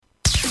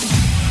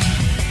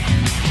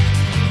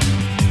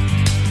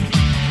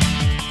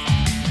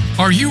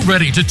Are you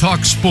ready to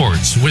talk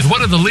sports with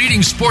one of the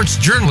leading sports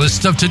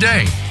journalists of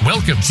today?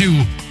 Welcome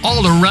to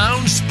All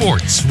Around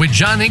Sports with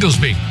John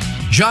Inglesby.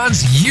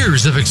 John's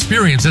years of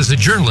experience as a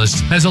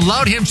journalist has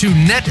allowed him to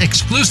net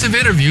exclusive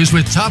interviews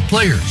with top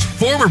players,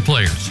 former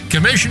players,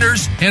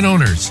 commissioners, and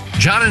owners.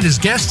 John and his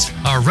guests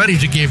are ready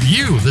to give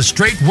you the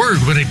straight word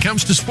when it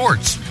comes to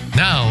sports.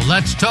 Now,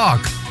 let's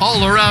talk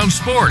All Around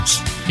Sports.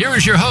 Here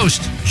is your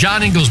host,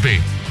 John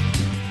Inglesby.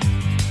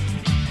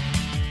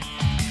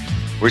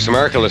 Voice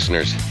America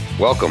listeners,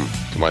 welcome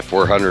to my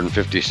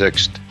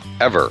 456th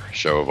ever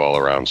show of All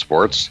Around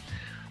Sports.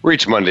 We're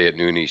each Monday at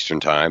noon Eastern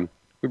Time.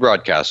 We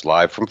broadcast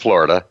live from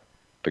Florida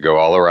to go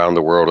all around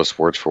the world of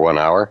sports for 1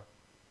 hour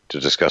to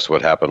discuss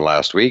what happened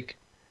last week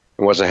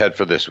and what's ahead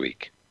for this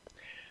week.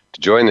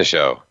 To join the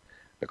show,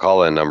 the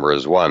call-in number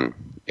is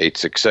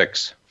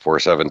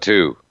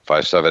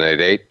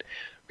 1-866-472-5788,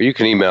 or you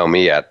can email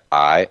me at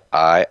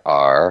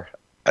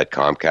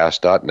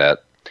iir@comcast.net,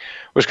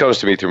 which comes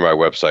to me through my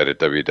website at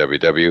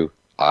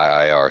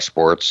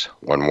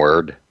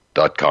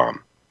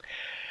www.iirsports.com.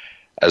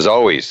 As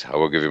always, I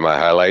will give you my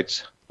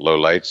highlights,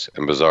 lowlights,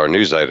 and bizarre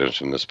news items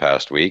from this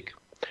past week.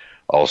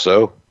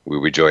 Also, we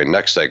will be joined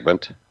next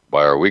segment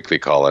by our weekly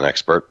call-in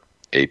expert,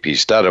 AP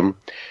Stedham,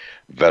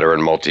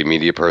 veteran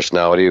multimedia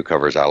personality who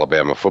covers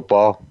Alabama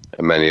football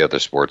and many other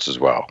sports as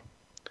well.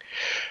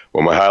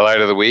 Well, my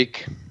highlight of the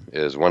week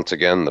is once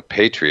again the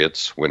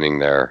Patriots winning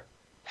their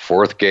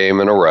fourth game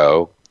in a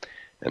row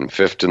and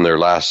fifth in their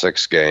last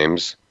 6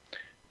 games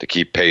to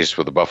keep pace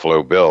with the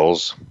Buffalo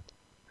Bills,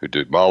 who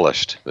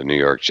demolished the New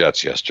York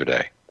Jets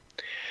yesterday.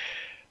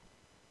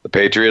 The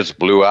Patriots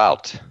blew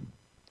out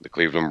the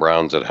Cleveland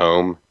Browns at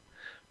home,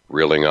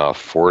 reeling off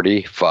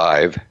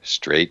 45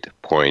 straight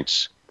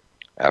points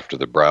after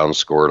the Browns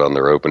scored on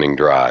their opening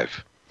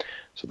drive.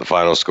 So the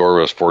final score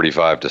was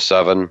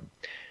 45-7,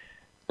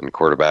 and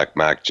quarterback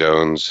Mac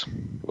Jones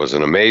was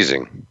an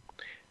amazing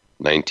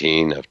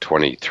 19 of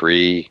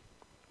 23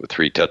 with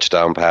 3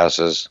 touchdown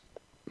passes,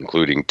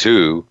 including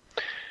 2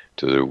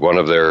 to one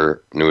of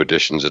their new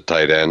additions at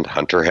tight end,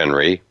 Hunter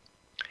Henry.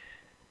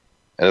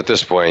 And at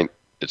this point,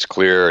 it's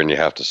clear, and you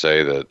have to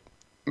say that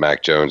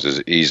Mac Jones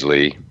is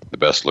easily the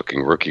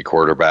best-looking rookie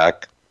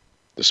quarterback,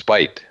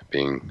 despite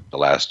being the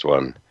last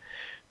one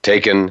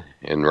taken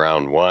in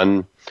round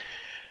 1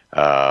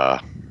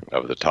 of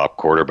the top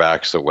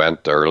quarterbacks that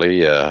went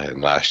early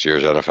in last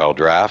year's NFL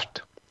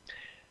draft.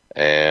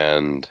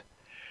 And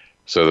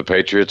so the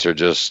Patriots are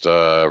just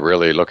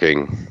really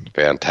looking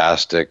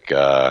fantastic.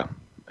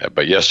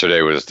 But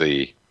yesterday was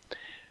the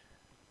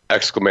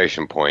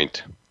exclamation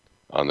point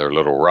on their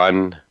little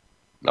run.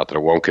 Not that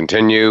it won't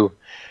continue,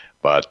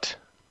 but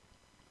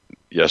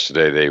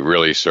yesterday they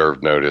really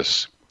served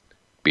notice,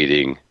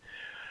 beating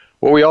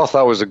what we all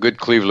thought was a good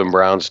Cleveland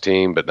Browns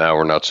team, but now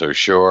we're not so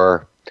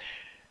sure.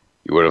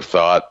 You would have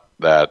thought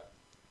that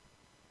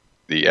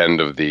the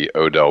end of the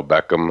Odell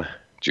Beckham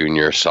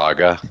Jr.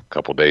 saga a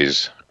couple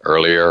days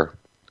earlier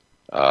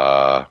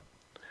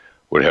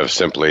would have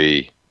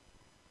simply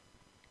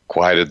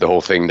quieted the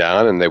whole thing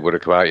down, and they would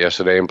have come out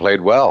yesterday and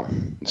played well.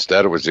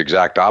 Instead, it was the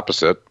exact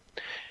opposite.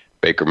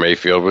 Baker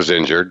Mayfield was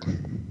injured,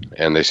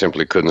 and they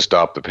simply couldn't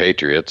stop the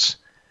Patriots.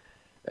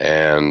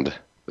 And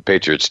the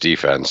Patriots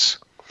defense,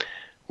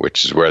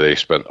 which is where they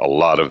spent a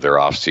lot of their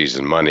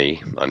offseason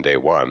money on day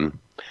one,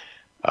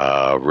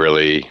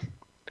 really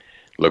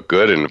looked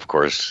good, and of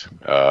course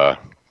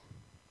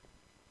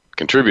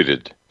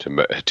contributed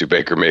to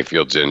Baker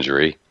Mayfield's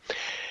injury.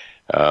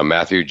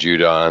 Matthew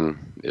Judon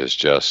is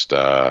just,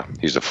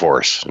 he's a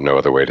force, no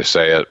other way to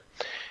say it.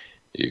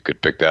 You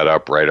could pick that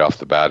up right off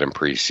the bat in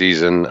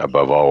preseason,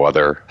 above all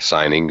other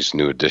signings,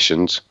 new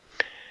additions.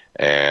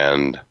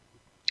 And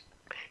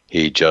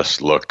he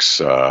just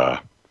looks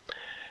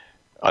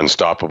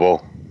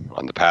unstoppable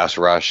on the pass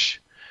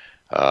rush,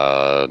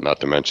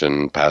 not to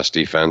mention pass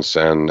defense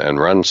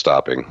and run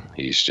stopping.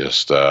 He's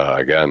just,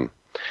 again,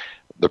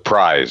 the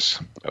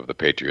prize of the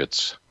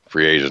Patriots'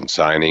 free agent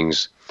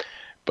signings.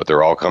 But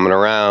they're all coming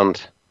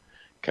around.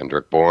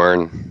 Kendrick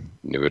Bourne,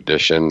 new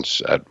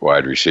additions at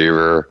wide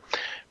receiver,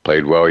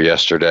 played well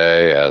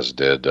yesterday, as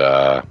did,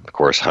 of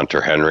course, Hunter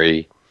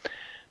Henry.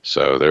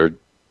 So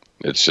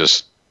it's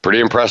just pretty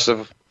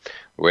impressive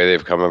the way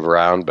they've come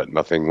around, but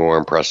nothing more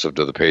impressive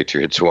to the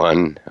Patriots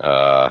than,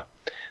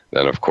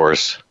 of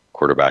course,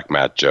 quarterback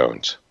Mac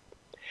Jones.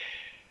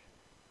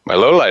 My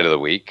low light of the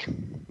week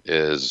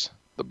is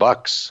the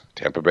Bucs,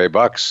 Tampa Bay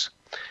Bucs.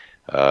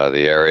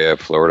 The area of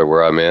Florida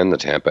where I'm in, the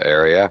Tampa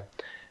area,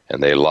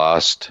 and they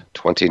lost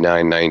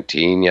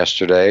 29-19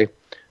 yesterday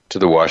to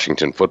the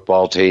Washington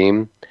football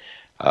team,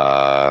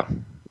 and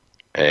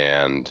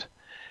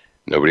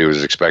nobody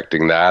was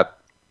expecting that.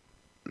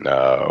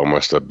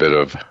 Almost a bit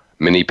of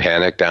mini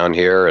panic down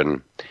here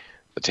in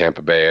the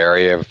Tampa Bay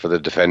area for the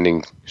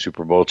defending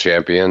Super Bowl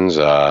champions.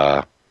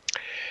 They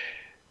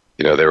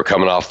were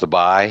coming off the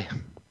bye,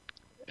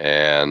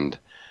 and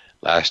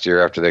last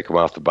year, after they come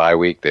off the bye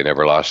week, they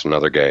never lost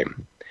another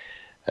game.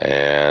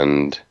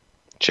 And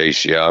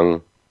Chase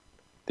Young,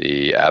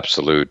 the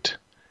absolute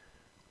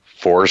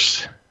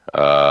force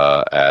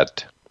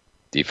at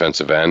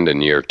defensive end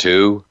in year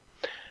 2.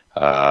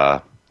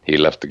 He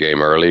left the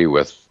game early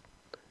with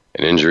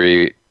an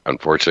injury.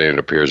 Unfortunately, it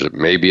appears it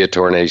may be a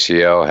torn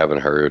ACL.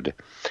 Haven't heard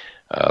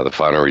the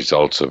final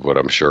results of what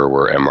I'm sure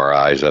were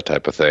MRIs, that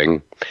type of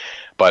thing.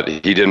 But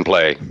he didn't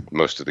play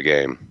most of the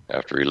game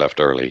after he left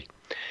early.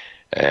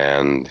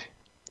 And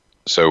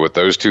so with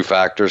those two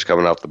factors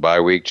coming off the bye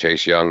week,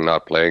 Chase Young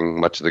not playing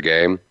much of the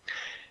game,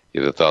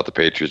 you'd have thought the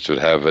Patriots would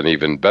have an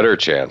even better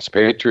chance.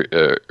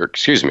 The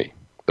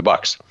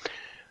Bucs.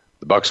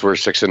 The Bucs were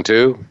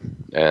 6-2,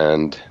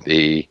 and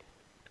the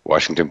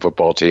Washington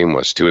football team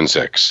was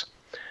 2-6.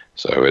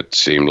 So it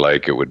seemed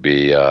like it would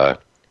be,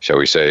 shall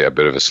we say, a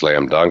bit of a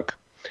slam dunk.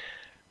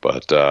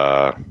 But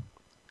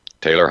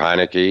Taylor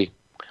Heineke,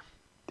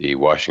 the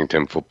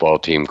Washington football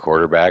team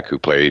quarterback who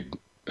played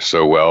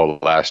so well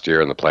last year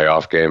in the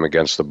playoff game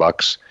against the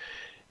Bucs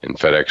in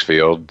FedEx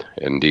Field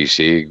in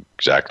D.C.,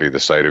 exactly the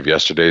site of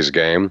yesterday's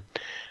game.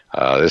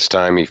 This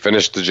time he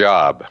finished the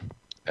job,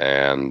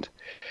 and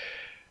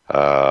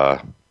they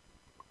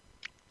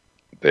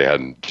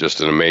had just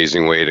an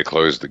amazing way to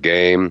close the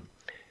game.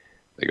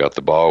 They got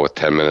the ball with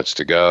 10 minutes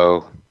to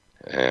go,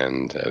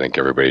 and I think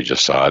everybody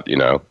just saw it,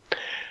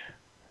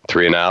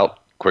 3 and out,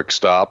 quick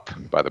stop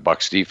by the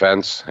Bucs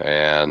defense,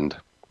 and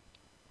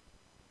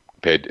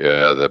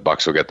the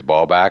Bucs will get the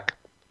ball back,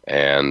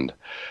 and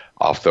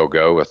off they'll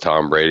go with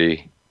Tom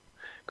Brady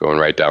going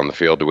right down the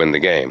field to win the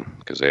game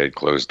because they had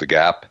closed the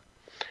gap.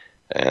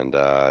 And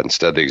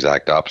instead, the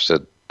exact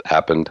opposite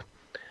happened.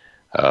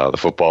 The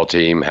football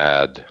team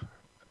had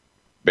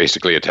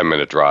basically a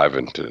 10-minute drive,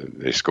 and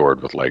they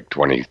scored with like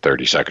 20,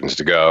 30 seconds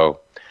to go.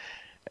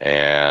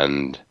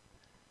 And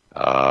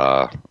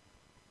it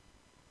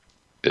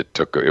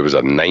was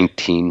a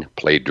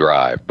 19-play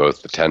drive.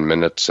 Both the 10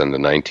 minutes and the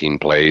 19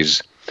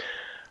 plays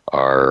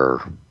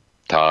are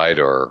tied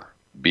or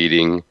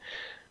beating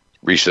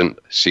recent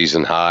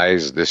season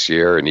highs this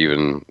year, and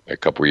even a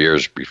couple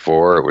years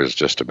before. It was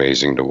just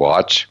amazing to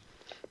watch.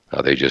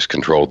 They just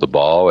controlled the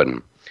ball,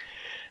 and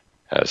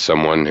as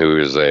someone who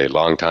is a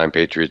longtime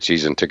Patriot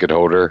season ticket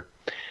holder,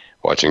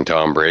 watching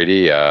Tom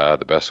Brady,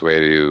 the best way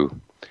to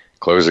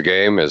close a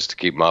game is to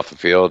keep him off the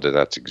field, and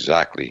that's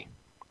exactly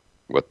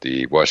what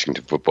the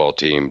Washington football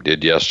team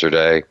did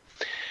yesterday.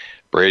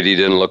 Brady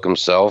didn't look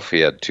himself. He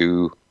had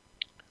 2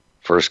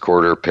 first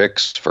quarter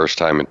picks, first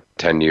time in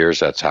 10 years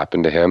that's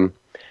happened to him.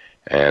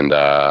 And,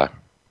 I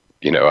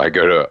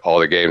go to all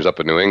the games up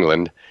in New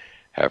England,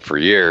 have for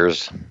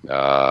years,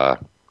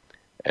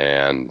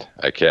 and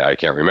I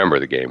can't remember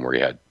the game where he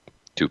had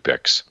 2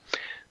 picks.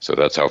 So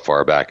that's how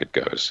far back it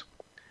goes.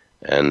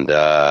 And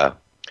again,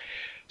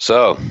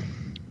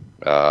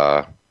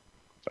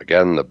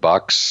 the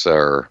Bucs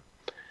are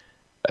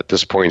at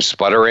this point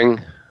sputtering,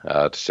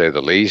 to say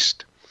the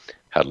least.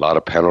 Had a lot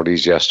of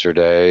penalties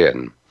yesterday,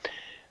 and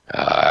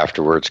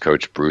afterwards,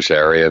 Coach Bruce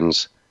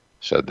Arians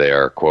said they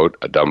are, quote,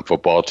 a dumb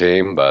football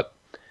team, but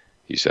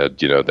he said,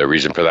 the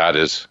reason for that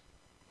is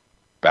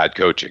bad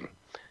coaching,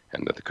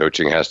 and that the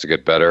coaching has to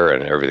get better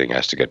and everything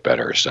has to get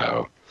better.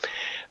 So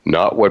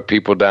not what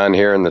people down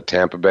here in the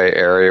Tampa Bay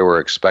area were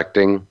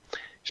expecting,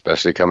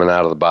 especially coming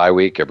out of the bye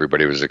week.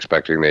 Everybody was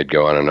expecting they'd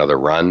go on another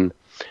run,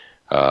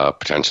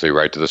 potentially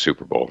right to the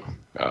Super Bowl.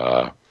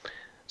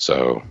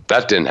 So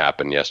that didn't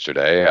happen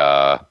yesterday,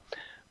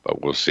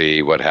 but we'll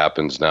see what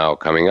happens now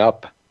coming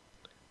up.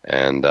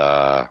 And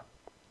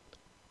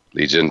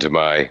leads into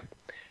my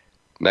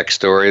next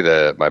story.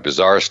 My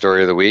bizarre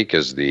story of the week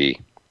is the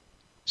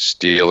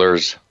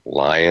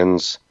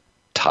Steelers-Lions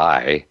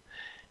tie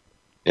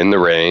in the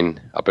rain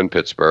up in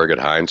Pittsburgh at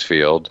Heinz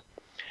Field.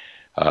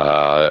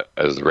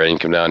 As the rain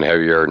came down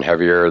heavier and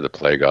heavier, the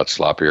play got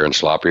sloppier and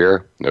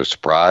sloppier. No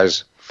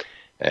surprise.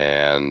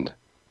 And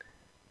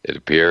it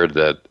appeared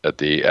that at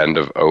the end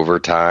of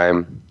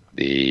overtime,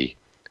 the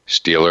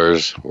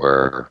Steelers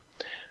were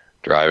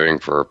driving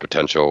for a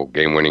potential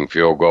game-winning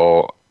field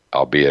goal,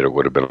 albeit it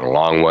would have been a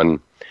long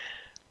one.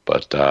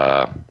 But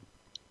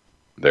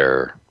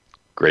their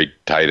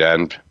great tight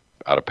end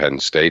out of Penn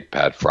State,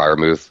 Pat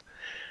Freiermuth,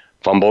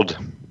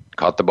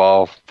 caught the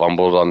ball,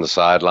 fumbled on the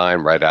sideline,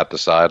 right at the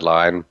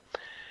sideline.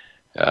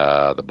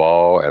 The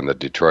ball and the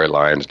Detroit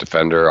Lions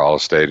defender all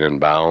stayed in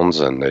bounds,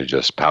 and they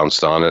just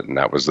pounced on it, and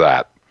that was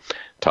that.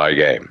 Tie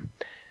game.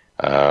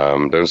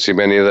 Don't see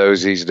many of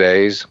those these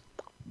days,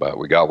 but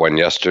we got one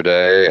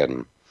yesterday,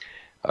 and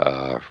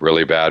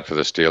really bad for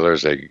the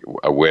Steelers.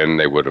 A win,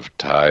 they would have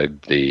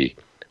tied the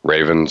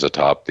Ravens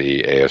atop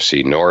the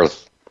AFC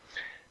North.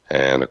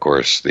 And, of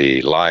course,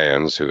 the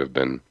Lions, who have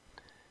been,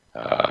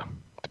 to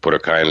put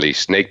it kindly,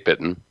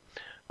 snake-bitten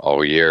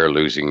all year,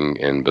 losing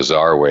in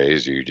bizarre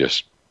ways. You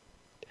just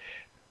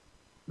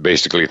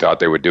basically thought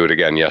they would do it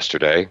again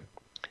yesterday.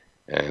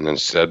 And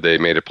instead, they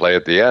made a play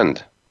at the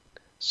end.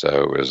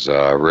 So it was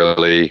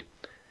really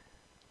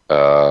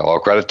all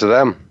credit to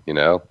them,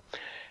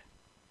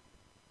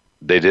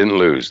 They didn't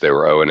lose. They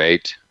were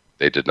 0-8.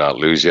 They did not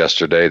lose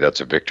yesterday.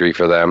 That's a victory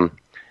for them.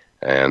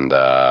 And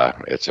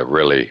it's a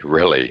really,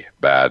 really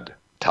bad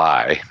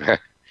tie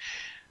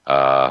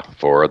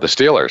for the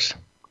Steelers.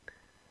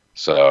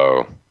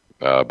 So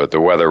but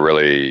the weather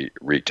really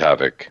wreaked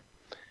havoc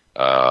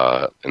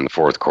in the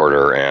fourth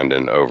quarter and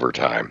in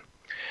overtime.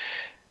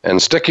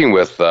 And sticking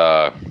with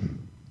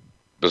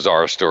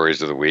bizarre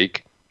stories of the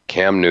week,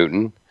 Cam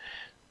Newton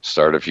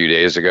started a few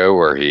days ago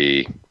where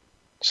he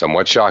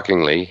somewhat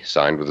shockingly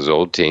signed with his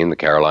old team, the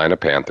Carolina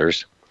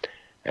Panthers,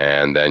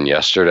 and then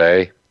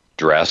yesterday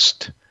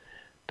dressed.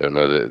 Don't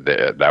know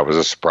that was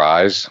a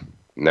surprise.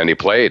 And then he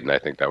played, and I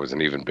think that was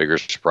an even bigger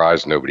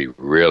surprise. Nobody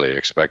really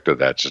expected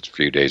that just a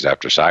few days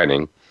after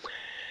signing.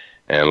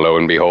 And lo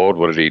and behold,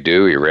 what did he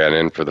do? He ran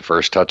in for the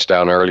first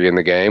touchdown early in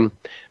the game,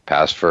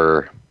 passed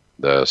for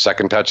the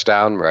second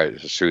touchdown right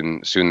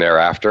soon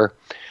thereafter.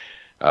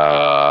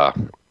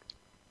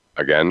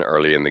 Again,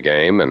 early in the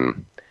game,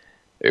 and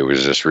it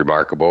was just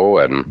remarkable.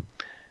 And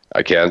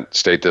I can't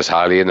state this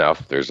highly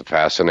enough. There's a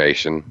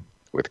fascination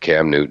with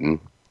Cam Newton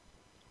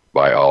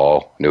by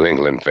all New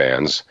England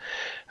fans,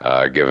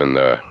 given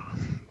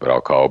what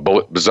I'll call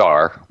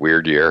bizarre,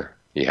 weird year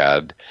he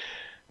had.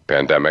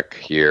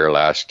 Pandemic year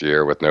last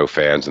year with no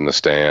fans in the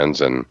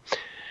stands, and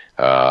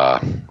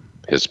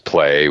his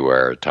play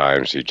where at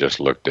times he just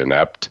looked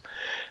inept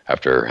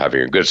after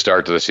having a good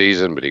start to the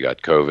season, but he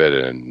got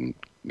COVID and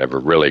never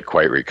really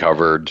quite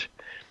recovered,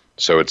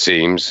 so it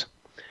seems.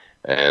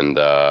 And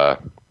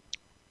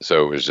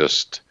so it was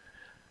just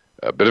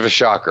a bit of a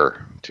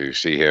shocker to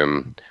see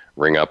him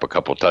ring up a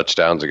couple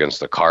touchdowns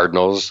against the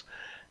Cardinals,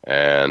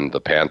 and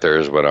the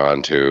Panthers went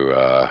on to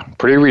a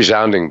pretty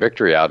resounding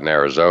victory out in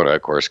Arizona.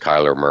 Of course,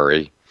 Kyler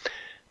Murray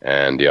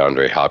and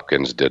DeAndre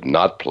Hopkins did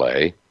not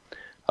play,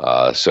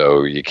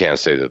 so you can't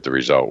say that the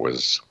result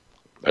was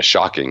a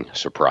shocking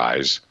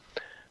surprise.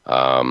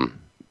 And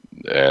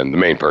the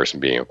main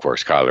person being, of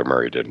course, Kyler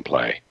Murray didn't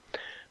play.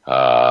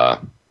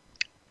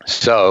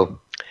 So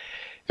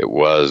it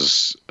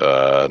was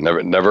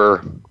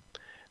never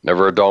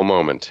a dull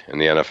moment in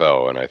the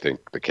NFL, and I think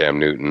the Cam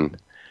Newton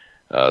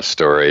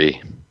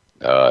story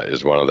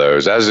is one of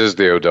those, as is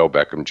the Odell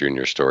Beckham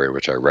Jr. story,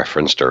 which I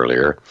referenced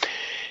earlier.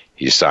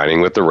 He's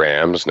signing with the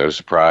Rams, no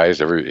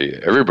surprise.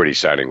 Everybody's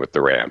signing with the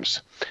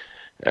Rams.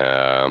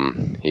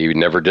 He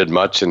never did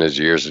much in his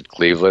years at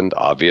Cleveland,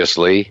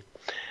 obviously.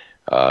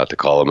 To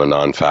call him a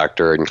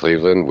non-factor in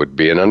Cleveland would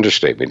be an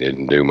understatement. He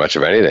didn't do much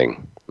of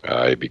anything.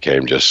 He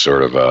became just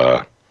sort of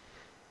a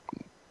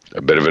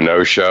bit of a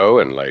no-show,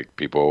 and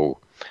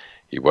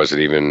he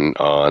wasn't even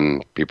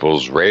on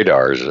people's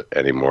radars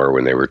anymore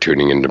when they were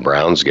tuning into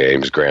Browns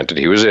games. Granted,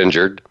 he was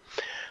injured,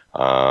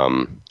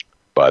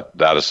 but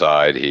that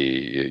aside,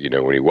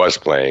 when he was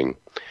playing,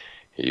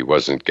 he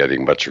wasn't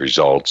getting much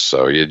results.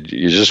 So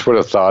you just would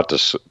have thought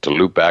to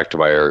loop back to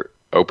my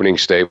opening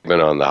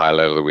statement on the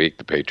highlight of the week,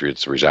 the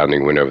Patriots'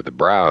 resounding win over the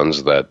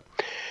Browns, that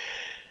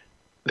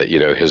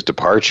his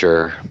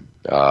departure,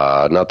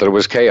 not that it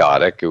was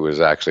chaotic, it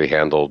was actually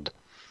handled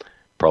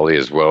probably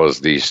as well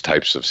as these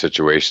types of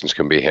situations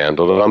can be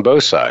handled on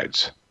both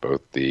sides,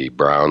 both the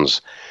Browns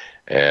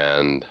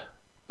and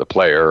the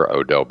player,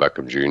 Odell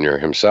Beckham Jr.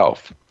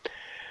 himself.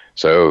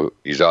 So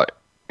he's on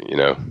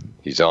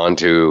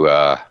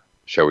to,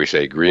 shall we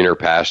say, greener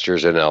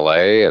pastures in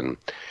L.A. and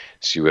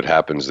see what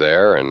happens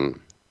there. And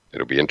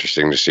it'll be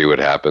interesting to see what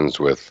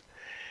happens with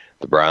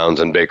the Browns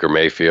and Baker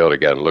Mayfield.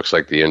 Again, it looks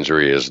like the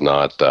injury is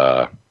not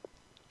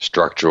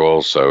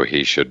structural, so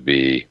he should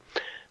be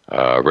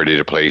ready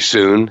to play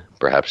soon,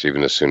 perhaps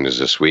even as soon as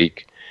this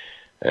week.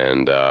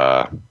 And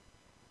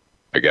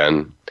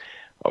again,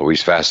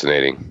 always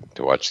fascinating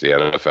to watch the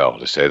NFL,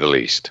 to say the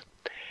least.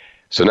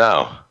 So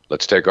now,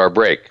 let's take our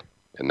break.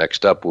 And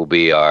next up will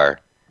be our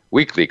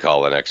weekly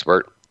call-in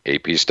expert,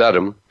 AP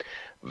Studham,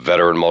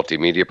 veteran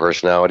multimedia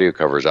personality who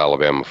covers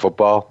Alabama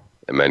football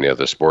and many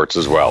other sports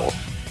as well.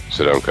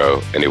 So don't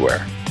go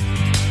anywhere.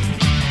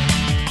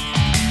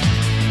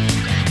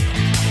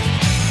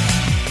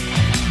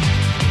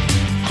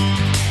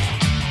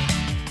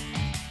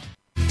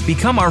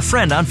 Become our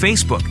friend on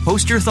Facebook.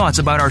 Post your thoughts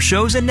about our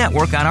shows and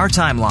network on our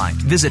timeline.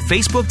 Visit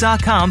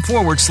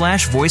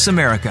Facebook.com/Voice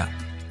America.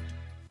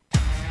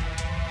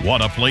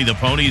 Want to play the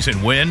ponies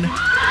and win?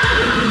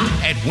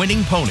 At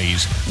Winning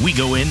Ponies, we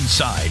go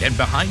inside and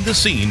behind the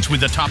scenes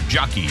with the top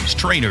jockeys,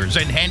 trainers,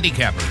 and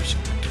handicappers.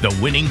 The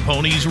Winning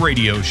Ponies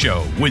radio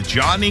show with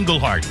John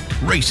Englehart,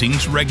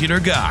 racing's regular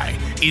guy,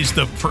 is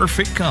the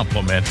perfect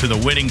complement to the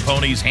Winning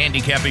Ponies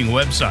handicapping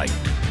website.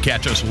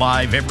 Catch us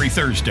live every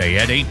Thursday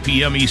at 8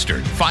 p.m.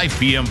 Eastern, 5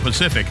 p.m.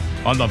 Pacific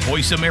on the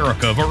Voice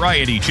America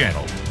Variety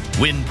Channel.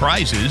 Win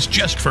prizes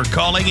just for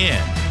calling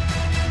in.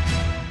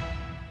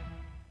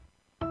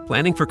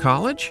 Planning for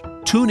college?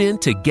 Tune in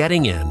to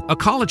Getting In, a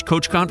college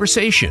coach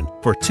conversation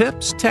for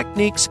tips,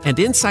 techniques, and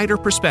insider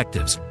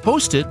perspectives.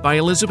 Hosted by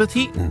Elizabeth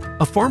Heaton,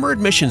 a former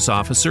admissions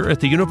officer at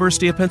the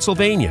University of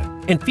Pennsylvania,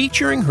 and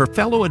featuring her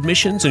fellow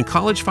admissions and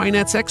college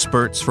finance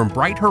experts from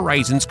Bright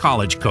Horizons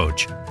College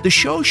Coach. The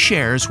show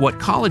shares what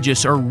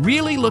colleges are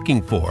really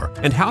looking for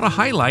and how to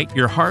highlight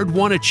your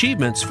hard-won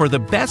achievements for the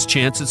best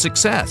chance at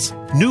success.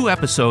 New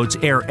episodes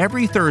air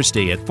every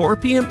Thursday at 4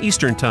 p.m.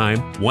 Eastern Time,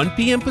 1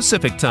 p.m.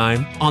 Pacific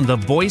Time on the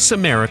Voice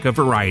America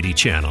Variety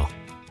Channel.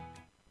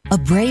 A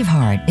brave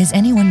heart is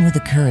anyone with the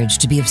courage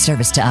to be of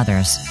service to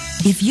others.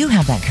 If you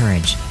have that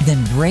courage,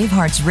 then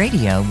Bravehearts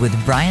Radio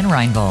with Brian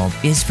Reinbold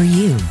is for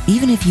you.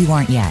 Even if you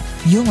aren't yet,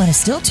 you'll want to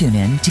still tune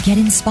in to get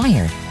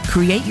inspired,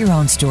 create your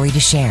own story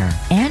to share,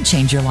 and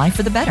change your life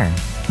for the better.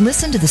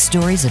 Listen to the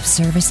stories of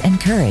service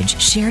and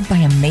courage shared by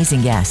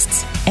amazing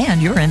guests,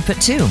 and your input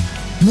too.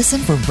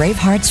 Listen for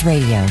Bravehearts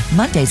Radio,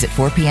 Mondays at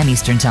 4 p.m.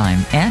 Eastern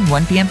Time and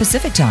 1 p.m.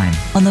 Pacific Time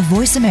on the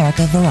Voice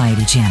America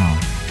Variety Channel.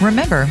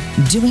 Remember,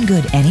 doing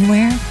good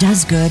anywhere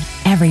does good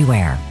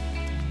everywhere.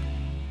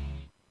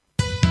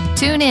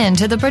 Tune in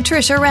to The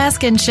Patricia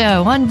Raskin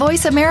Show on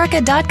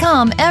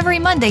VoiceAmerica.com every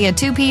Monday at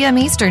 2 p.m.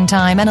 Eastern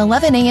Time and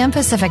 11 a.m.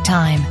 Pacific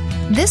Time.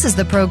 This is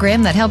the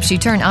program that helps you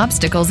turn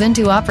obstacles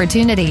into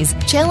opportunities,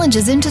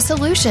 challenges into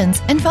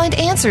solutions, and find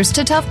answers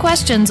to tough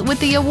questions with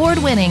the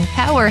award-winning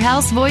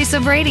powerhouse voice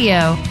of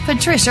radio,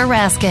 Patricia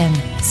Raskin.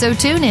 So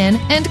tune in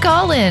and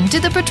call in to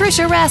The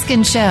Patricia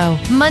Raskin Show,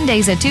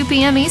 Mondays at 2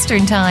 p.m.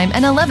 Eastern Time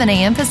and 11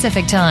 a.m.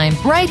 Pacific Time,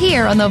 right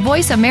here on the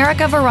Voice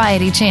America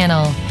Variety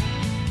Channel.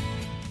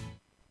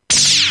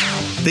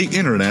 The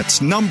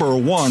Internet's number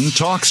one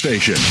talk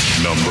station.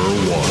 Number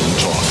one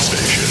talk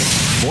station.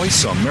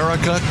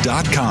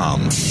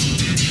 VoiceAmerica.com.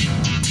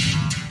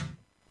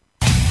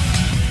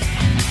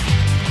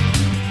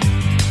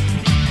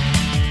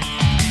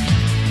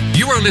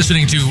 You are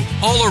listening to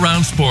All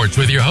Around Sports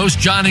with your host,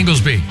 John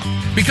Inglesby.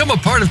 Become a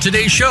part of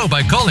today's show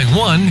by calling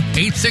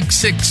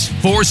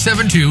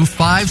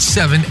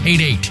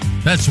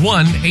 1-866-472-5788. That's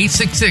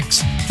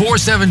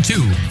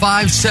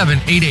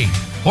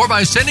 1-866-472-5788. Or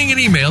by sending an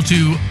email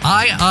to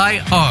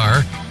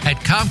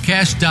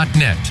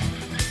iir@comcast.net.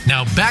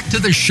 Now back to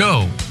the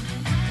show.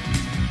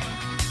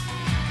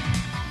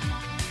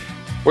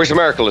 Voice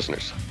America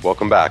listeners,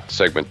 welcome back to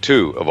segment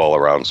 2 of All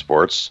Around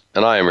Sports,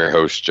 and I am your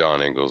host,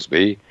 John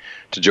Inglesby.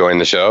 To join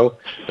the show,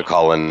 the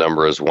call-in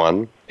number is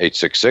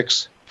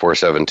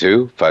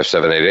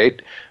 1-866-472-5788,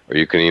 or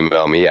you can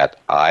email me at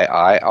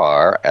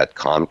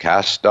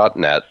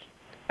iir@comcast.net.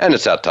 And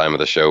it's that time of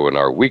the show when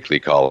our weekly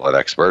call-in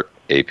expert,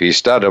 AP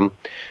Studham,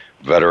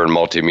 veteran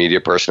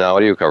multimedia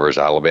personality who covers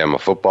Alabama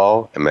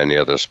football and many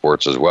other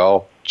sports as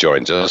well,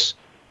 joins us.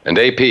 And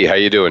AP, how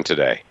you doing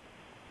today?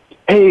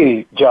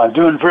 Hey, John,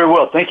 doing very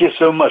well. Thank you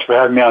so much for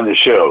having me on the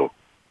show.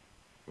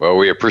 Well,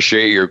 we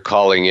appreciate your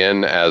calling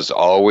in as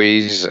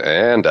always,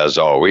 and as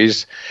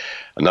always,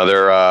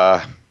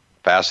 another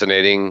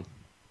fascinating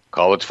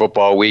college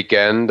football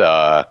weekend.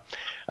 I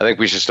think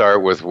we should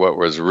start with what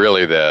was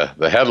really the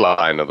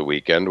headline of the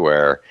weekend,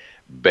 where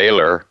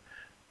Baylor,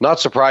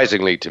 not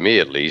surprisingly to me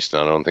at least,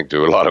 and I don't think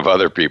to a lot of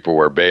other people,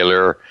 where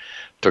Baylor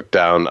took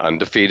down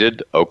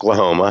undefeated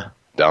Oklahoma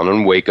down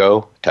in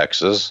Waco,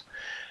 Texas.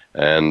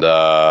 And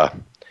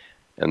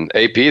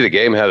AP, the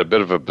game had a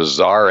bit of a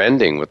bizarre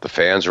ending with the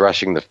fans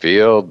rushing the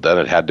field. Then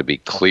it had to be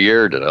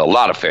cleared, and a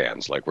lot of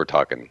fans, like we're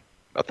talking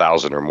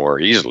 1,000 or more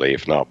easily,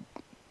 if not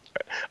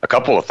a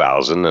couple of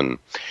thousand. And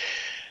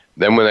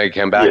then when they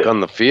came back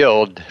on the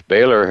field,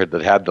 Baylor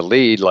had the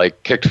lead,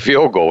 like kicked a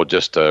field goal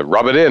just to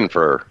rub it in,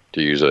 to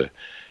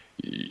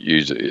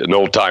use an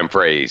old time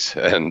phrase.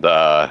 And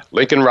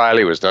Lincoln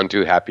Riley was none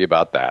too happy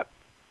about that.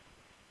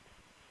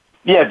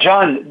 Yeah,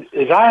 John,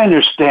 as I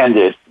understand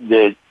it,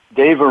 that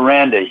Dave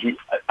Aranda,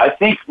 I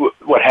think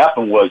what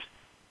happened was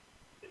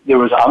I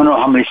don't know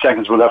how many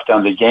seconds were left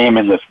on the game,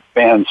 and the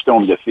fans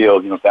stormed the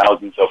field,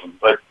 thousands of them.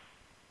 But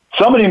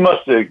somebody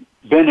must have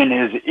been in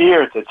his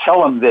ear to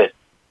tell him that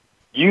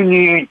you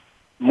need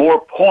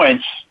more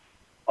points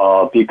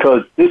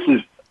because this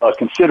is a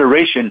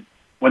consideration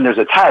when there's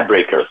a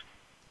tiebreaker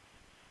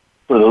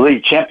for the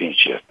league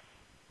championship.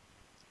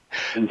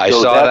 And I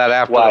saw that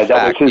after the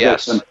fact,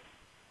 yes.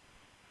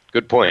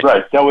 Good point.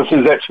 Right. That was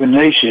his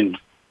explanation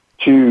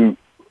to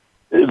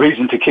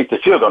reason to kick the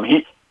field goal.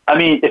 If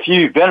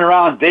you've been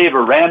around Dave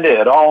Aranda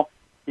at all,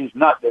 he's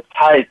not the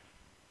type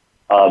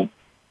to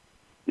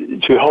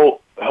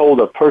hold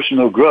a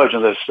personal grudge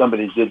unless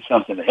somebody did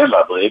something to him,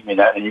 I believe.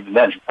 And even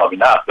then, he's probably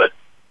not. But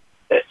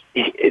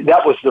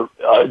that was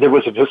there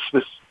was a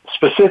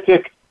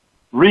specific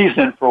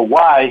reason for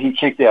why he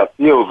kicked that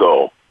field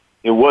goal.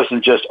 It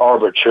wasn't just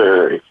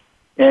arbitrary.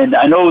 And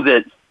I know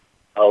that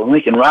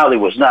Lincoln Riley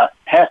was not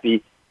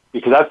happy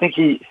because I think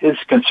his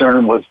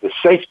concern was the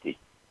safety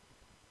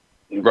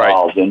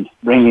involved in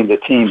bringing the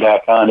team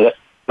back on it.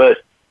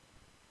 But,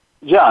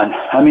 John,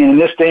 in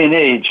this day and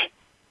age,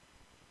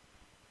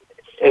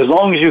 as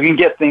long as you can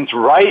get things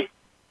right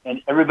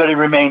and everybody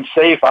remains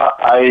safe,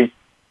 I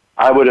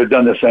would have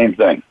done the same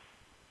thing.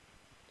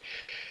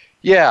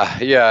 Yeah,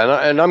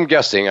 and I'm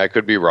guessing, I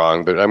could be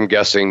wrong, but I'm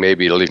guessing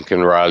maybe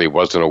Lincoln Riley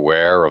wasn't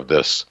aware of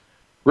this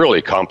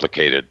really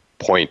complicated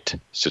point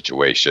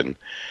situation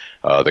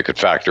that could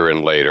factor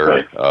in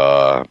later.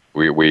 Right.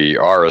 We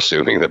are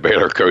assuming the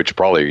Baylor coach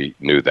probably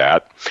knew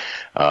that.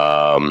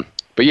 But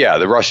yeah,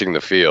 the rushing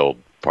the field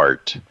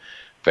part,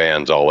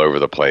 fans all over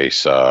the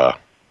place, that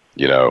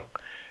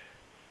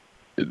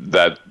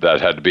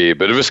had to be a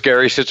bit of a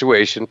scary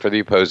situation for the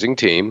opposing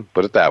team,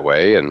 put it that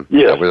way, and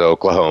that was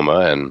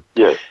Oklahoma. And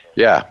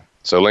yeah,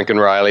 So Lincoln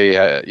Riley,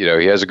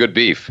 he has a good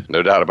beef,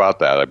 no doubt about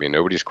that. I mean,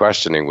 nobody's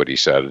questioning what he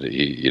said.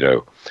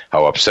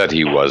 How upset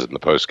he was in the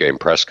post-game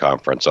press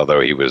conference, although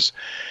he was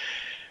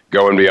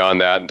going beyond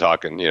that and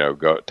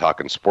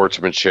talking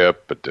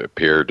sportsmanship. It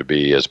appeared to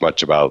be as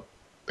much about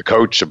the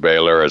coach of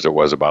Baylor as it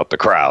was about the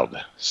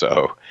crowd.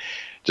 So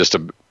just a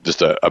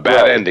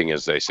bad ending,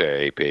 as they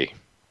say, AP,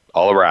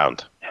 all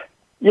around.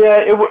 Yeah,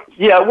 it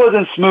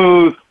wasn't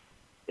smooth.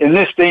 In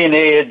this day and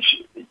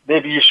age,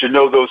 maybe you should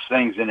know those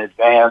things in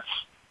advance,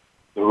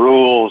 the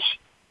rules,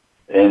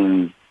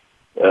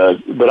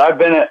 but I've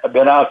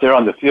been out there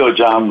on the field,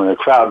 John, when the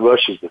crowd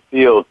rushes the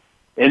field,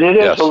 and it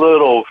is a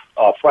little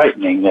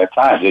frightening at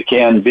times. It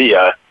can be.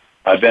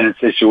 I've been in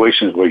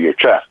situations where you're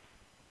trapped.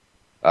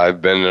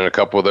 I've been in a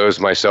couple of those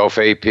myself,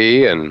 AP,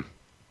 and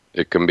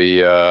it can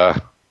be,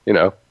 a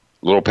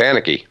little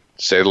panicky,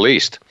 to say the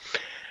least.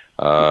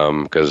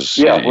 Because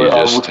we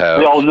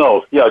all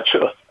know.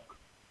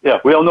 Yeah,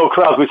 we all know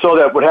crowds. We saw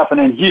that what happened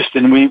in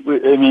Houston. I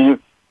mean,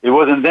 it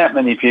wasn't that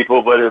many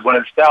people, but when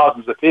it's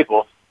thousands of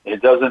people,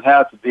 it doesn't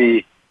have to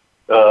be.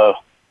 A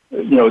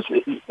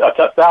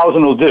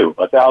 1,000 will do.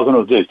 1,000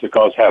 will do to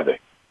cause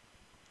havoc.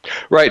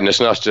 Right, and it's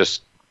not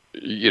just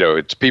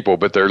it's people,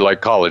 but they're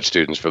like college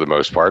students for the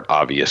most part,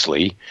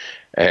 obviously,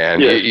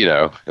 and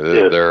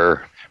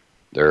they're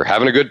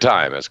having a good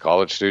time as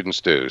college students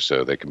do.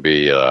 So they can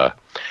be.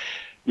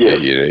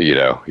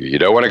 You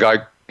don't want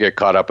to get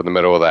caught up in the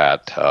middle of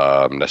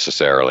that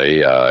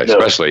necessarily,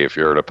 especially if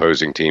you're an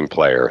opposing team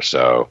player.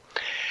 So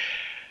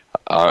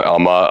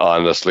I'm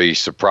honestly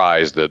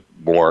surprised that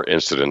more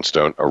incidents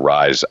don't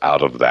arise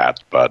out of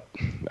that, but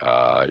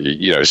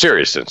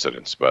serious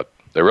incidents, but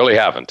they really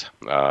haven't.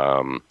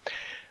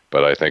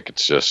 But I think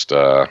it's just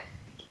good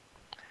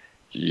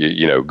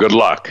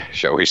luck,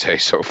 shall we say,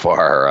 so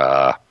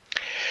far.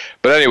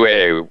 But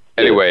anyway,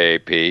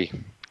 AP.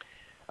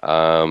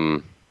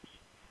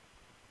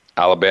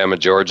 Alabama,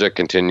 Georgia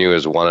continue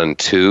as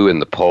 1-2 in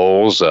the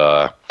polls.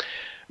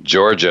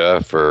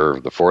 Georgia,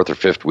 for the fourth or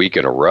fifth week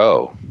in a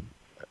row,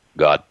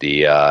 got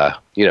the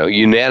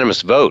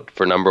unanimous vote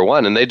for number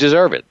one, and they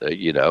deserve it.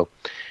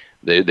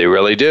 They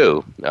really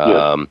do.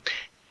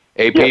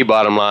 AP,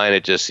 bottom line,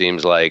 it just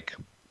seems like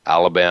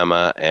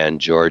Alabama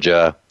and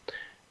Georgia,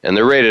 and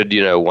they're rated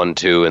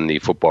 1-2 in the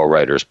Football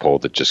Writers poll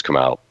that just came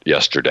out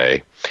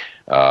yesterday.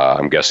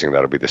 I'm guessing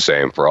that'll be the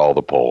same for all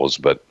the polls,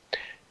 but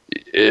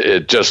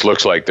it just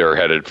looks like they're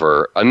headed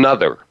for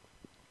another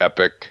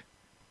epic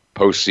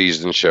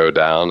postseason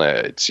showdown.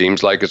 It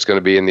seems like it's going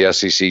to be in the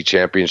SEC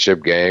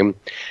championship game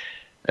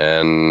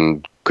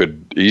and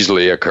could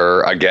easily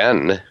occur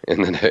again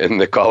in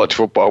the college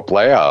football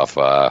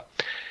playoff.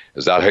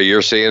 Is that how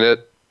you're seeing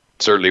it?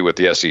 Certainly with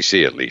the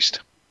SEC, at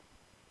least.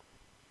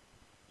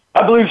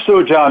 I believe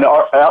so, John.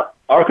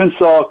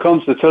 Arkansas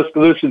comes to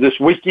Tuscaloosa this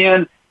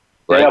weekend.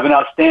 They have an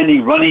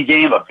outstanding running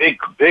game, a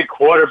big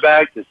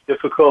quarterback that's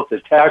difficult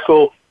to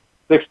tackle,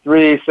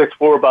 6'3",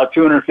 6'4", about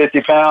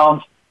 250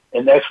 pounds,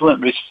 an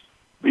excellent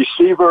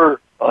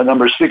receiver,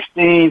 number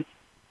 16,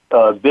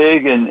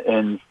 big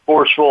and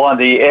forceful on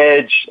the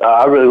edge.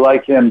 I really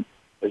like him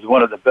as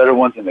one of the better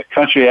ones in the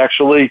country,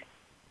 actually.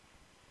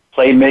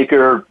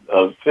 Playmaker,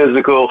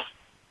 physical.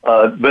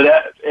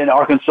 But in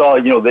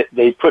Arkansas,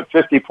 they put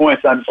 50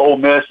 points on Ole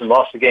Miss and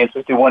lost the game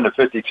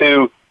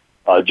 51-52.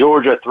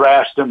 Georgia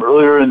thrashed them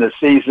earlier in the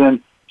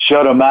season,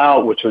 shut them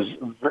out, which was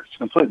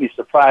completely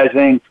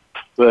surprising.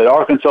 But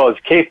Arkansas is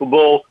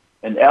capable,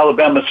 and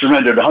Alabama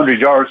surrendered 100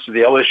 yards to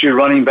the LSU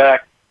running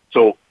back.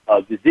 So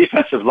the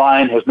defensive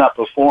line has not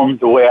performed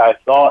the way I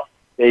thought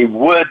they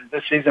would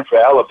this season for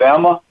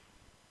Alabama.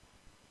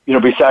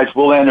 Besides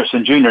Will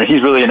Anderson Jr.,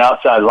 he's really an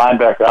outside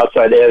linebacker,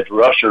 outside edge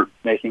rusher,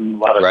 making a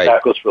lot of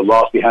tackles for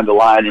loss behind the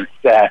line and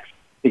sacks.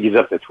 I think he's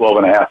up to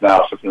 12.5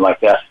 now, something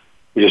like that.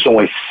 He's just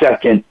only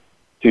second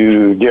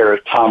to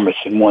Derek Thomas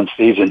in one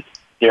season.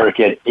 Derek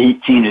had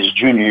 18 his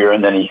junior year,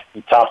 and then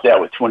he topped that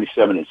with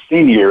 27 his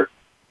senior year.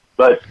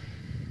 But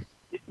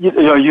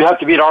you have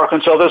to beat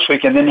Arkansas this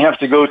week, and then you have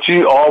to go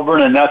to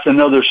Auburn, and that's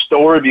another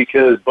story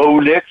because Bo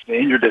Nix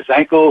injured his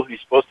ankle. He's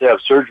supposed to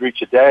have surgery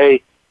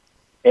today,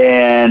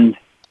 and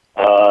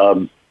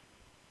so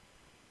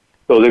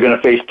they're going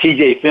to face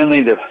T.J.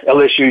 Finley, the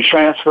LSU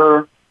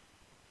transfer,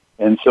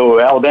 and so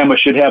Alabama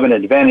should have an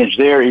advantage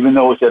there, even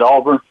though it's at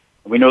Auburn.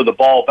 We know the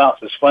ball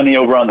bounces funny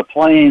over on the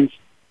plains.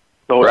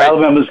 So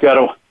Alabama's got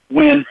to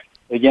win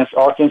against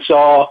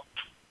Arkansas,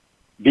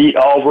 beat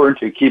Auburn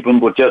to keep them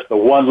with just the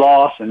one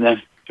loss, and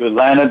then to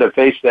Atlanta to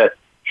face that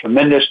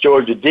tremendous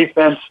Georgia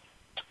defense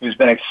who's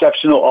been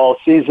exceptional all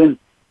season.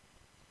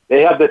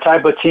 They have the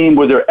type of team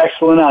where they're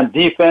excellent on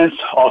defense.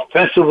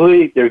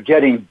 Offensively, they're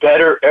getting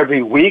better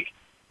every week.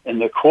 And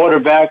the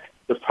quarterback,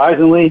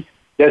 surprisingly,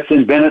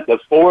 Stetson Bennett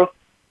IV,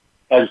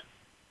 has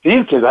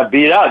seemed to have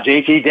beat out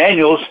J.T.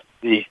 Daniels,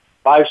 the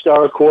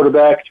five-star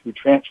quarterback who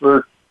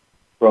transferred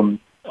from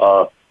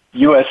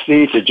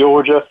USC to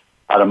Georgia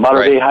out of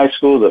Mater Dei High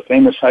School, the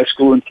famous high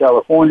school in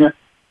California.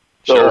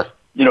 So,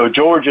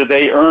 Georgia,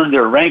 they earned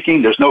their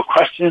ranking. There's no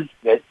question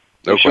that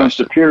they're showing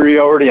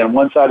superiority on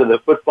one side of the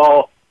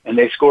football. and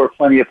they score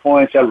plenty of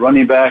points, have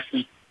running backs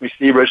and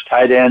receivers,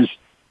 tight ends.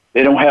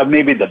 They don't have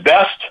maybe the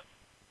best,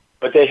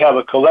 but they have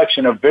a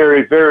collection of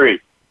very, very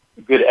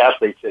good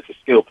athletes at the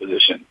skill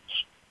positions.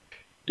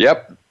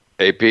 Yep.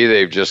 AP,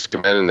 they've just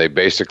come in and they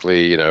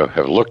basically,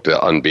 have looked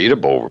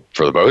unbeatable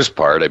for the most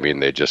part. I mean,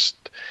 they just,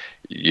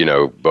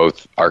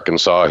 both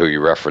Arkansas, who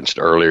you referenced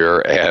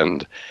earlier,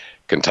 and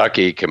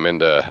Kentucky come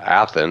into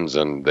Athens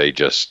and they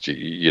just,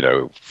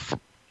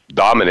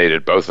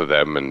 dominated both of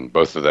them. And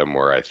both of them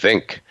were, I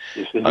think,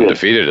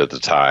 undefeated at the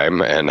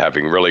time and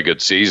having really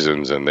good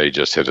seasons. And they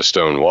just hit a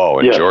stone wall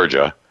in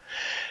Georgia.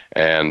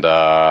 And,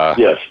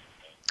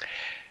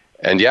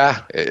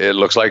 it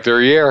looks like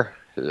they're a year.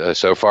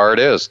 So far it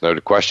is, no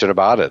question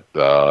about it.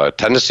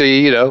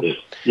 Tennessee,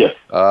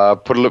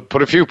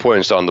 put a few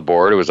points on the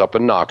board. It was up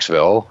in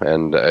Knoxville,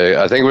 and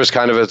I think it was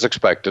kind of as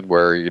expected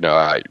where,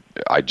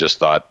 I just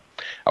thought,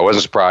 I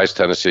wasn't surprised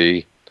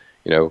Tennessee,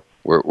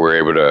 were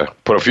able to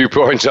put a few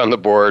points on the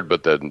board,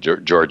 but then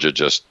Georgia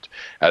just,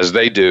 as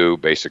they do,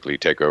 basically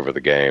take over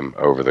the game,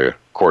 over the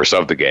course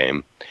of the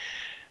game,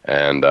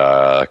 and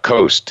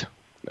coast.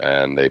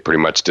 And they pretty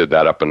much did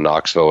that up in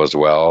Knoxville as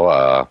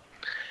well.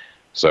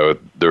 So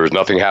there was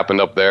nothing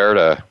happened up there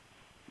to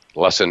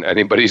lessen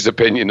anybody's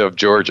opinion of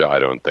Georgia, I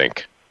don't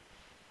think.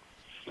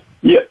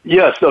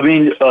 Yes. I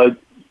mean,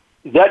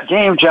 that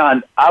game,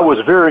 John, I was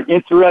very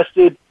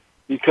interested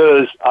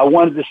because I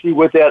wanted to see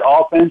what that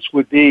offense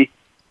would be.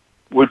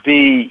 They would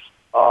be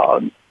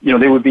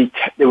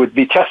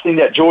testing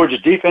that Georgia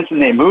defense,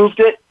 and they moved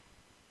it.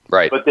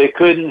 Right. But they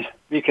couldn't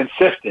be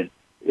consistent.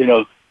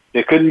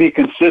 They couldn't be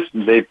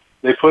consistent. They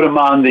put them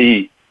on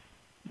their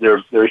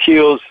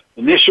heels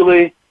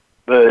initially.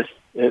 But,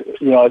 they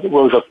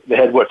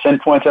had, 10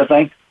 points, I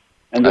think?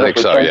 I think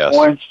so, 10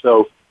 points.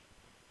 So,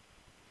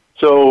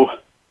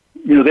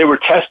 they were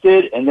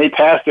tested, and they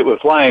passed it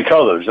with flying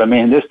colors. I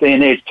mean, this day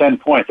and age, 10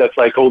 points, that's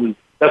like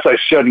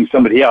shutting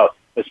somebody out,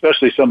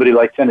 especially somebody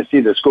like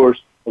Tennessee that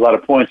scores a lot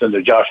of points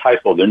under Josh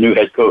Heupel, their new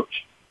head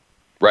coach.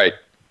 Right,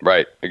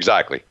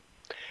 exactly.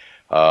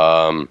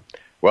 Well,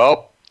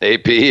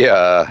 AP,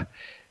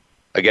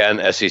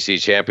 again, SEC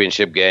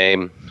championship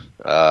game,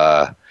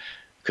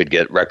 could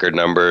get record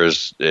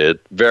numbers.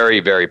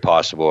 Very, very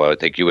possible. I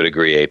think you would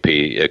agree, AP.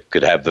 It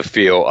could have the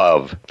feel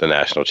of the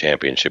national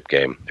championship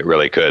game. It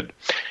really could.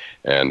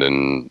 And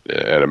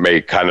it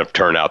may kind of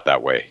turn out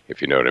that way,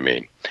 if you know what I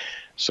mean.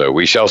 So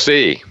we shall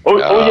see.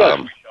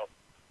 Yeah,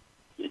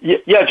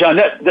 John.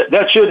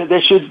 That should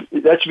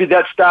be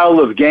that style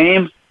of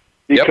game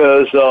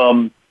because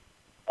the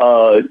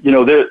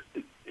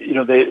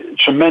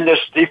tremendous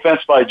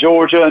defense by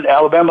Georgia and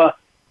Alabama.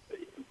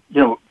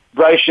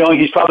 Bryce Young,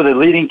 he's probably the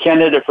leading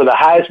candidate for the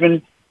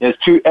Heisman. He has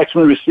two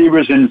excellent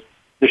receivers in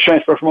the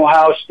transfer from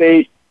Ohio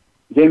State,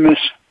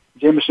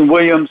 Jameson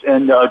Williams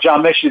and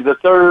John Mechie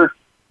III.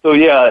 So,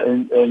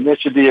 and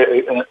that should be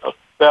a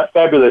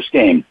fabulous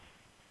game.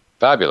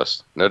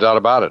 Fabulous. No doubt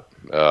about it.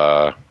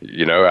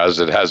 As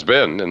it has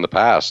been in the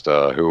past.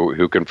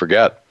 Who can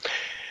forget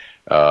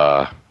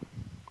that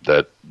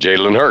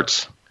Jalen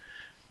Hurts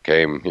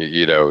came,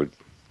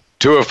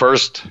 Tua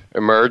first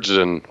emerged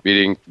and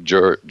beating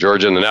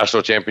Georgia in the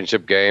national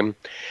championship game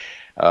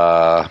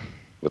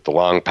with the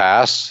long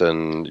pass.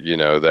 And,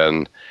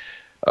 then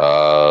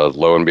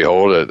lo and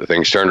behold,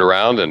 things turned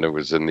around, and it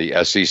was in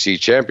the SEC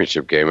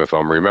championship game, if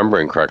I'm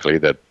remembering correctly,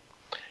 that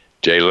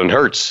Jalen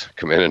Hurts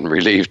come in and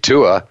relieved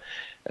Tua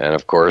and,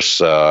 of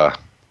course,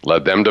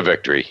 led them to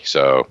victory.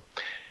 So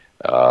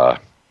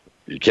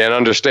you can't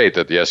understate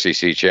that the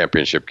SEC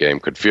championship game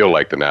could feel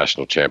like the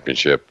national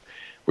championship,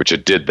 which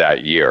it did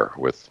that year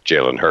with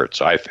Jalen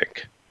Hurts, I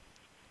think.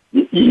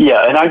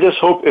 Yeah, and I just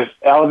hope if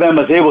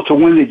Alabama is able to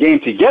win the game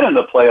to get in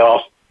the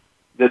playoffs,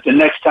 that the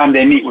next time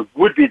they meet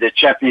would be the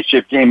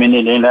championship game in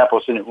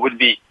Indianapolis, and it would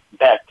be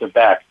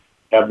back-to-back,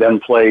 have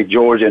them play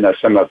Georgia in a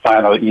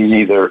semifinal in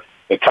either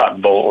the Cotton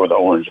Bowl or the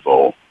Orange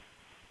Bowl.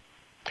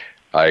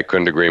 I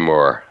couldn't agree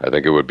more. I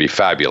think it would be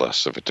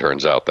fabulous if it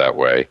turns out that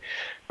way.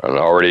 I'm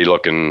already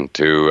looking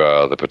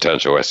to the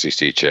potential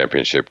SEC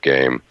championship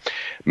game.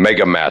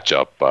 Mega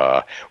matchup.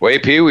 Well,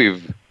 AP,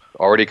 we've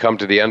already come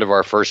to the end of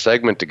our first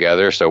segment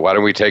together, so why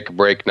don't we take a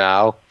break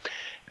now?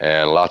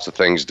 And lots of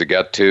things to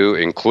get to,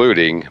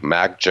 including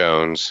Mac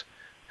Jones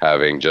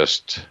having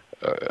just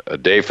a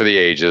day for the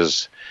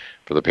ages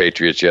for the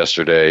Patriots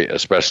yesterday,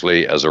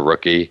 especially as a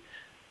rookie.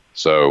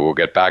 So we'll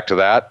get back to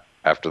that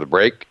after the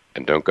break,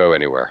 and don't go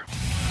anywhere.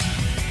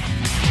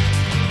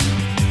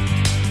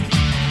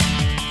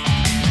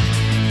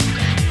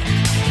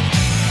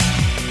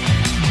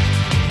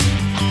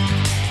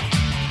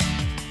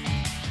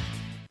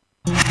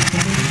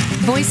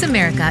 Voice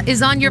America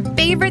is on your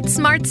favorite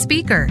smart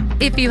speaker.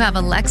 If you have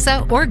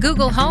Alexa or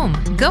Google Home,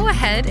 go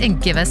ahead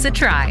and give us a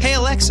try. Hey,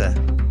 Alexa,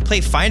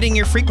 play Finding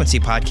Your Frequency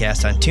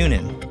podcast on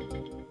TuneIn.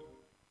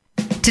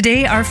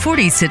 Today, our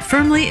 40s sit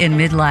firmly in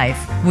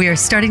midlife. We are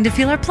starting to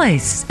feel our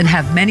place and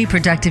have many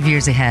productive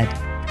years ahead.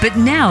 But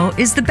now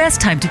is the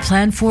best time to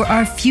plan for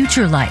our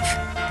future life.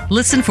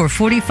 Listen for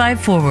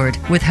 45 Forward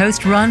with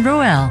host Ron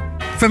Roel.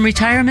 From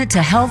retirement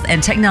to health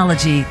and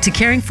technology to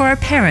caring for our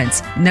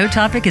parents, no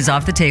topic is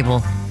off the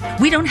table.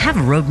 We don't have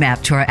a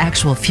roadmap to our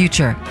actual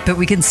future, but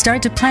we can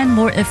start to plan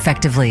more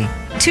effectively.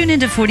 Tune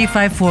into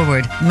 45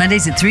 Forward,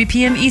 Mondays at 3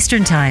 p.m.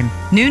 Eastern Time,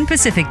 noon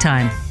Pacific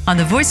Time, on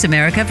the Voice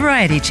America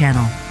Variety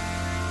Channel.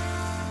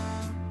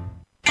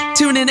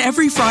 Tune in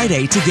every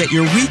Friday to get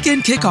your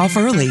weekend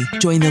kickoff early.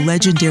 Join the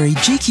legendary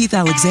G. Keith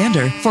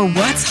Alexander for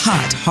What's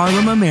Hot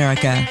Harlem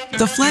America.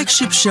 The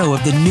flagship show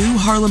of the new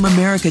Harlem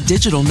America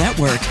Digital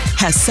Network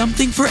has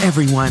something for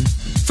everyone.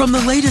 From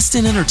the latest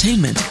in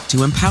entertainment to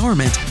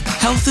empowerment,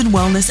 health and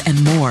wellness,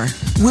 and more,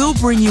 we'll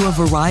bring you a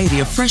variety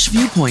of fresh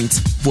viewpoints,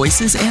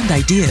 voices, and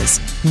ideas.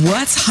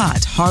 What's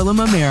Hot Harlem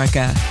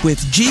America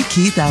with G.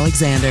 Keith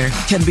Alexander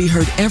can be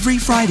heard every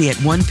Friday at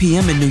 1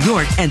 p.m. in New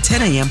York and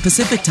 10 a.m.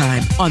 Pacific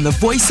Time on the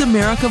Voice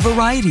America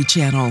Variety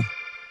Channel.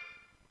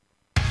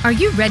 Are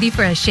you ready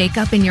for a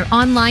shakeup in your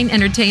online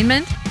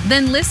entertainment?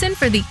 Then listen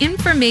for the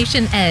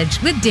Information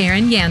Edge with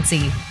Darren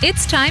Yancey.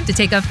 It's time to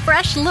take a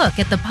fresh look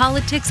at the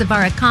politics of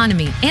our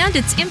economy and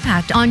its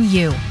impact on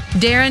you.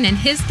 Darren and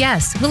his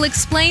guests will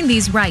explain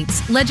these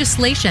rights,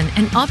 legislation,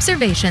 and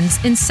observations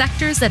in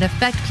sectors that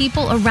affect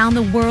people around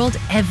the world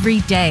every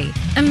day.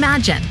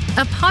 Imagine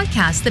a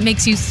podcast that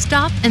makes you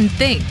stop and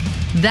think.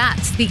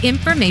 That's the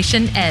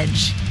Information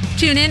Edge.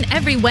 Tune in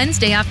every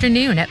Wednesday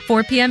afternoon at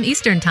 4 p.m.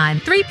 Eastern Time,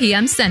 3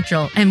 p.m.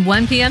 Central, and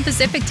 1 p.m.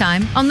 Pacific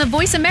Time on the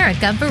Voice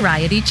America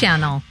Variety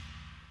Channel.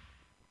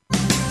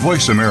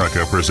 Voice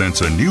America presents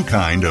a new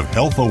kind of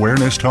health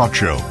awareness talk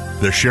show,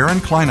 the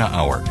Sharon Kleine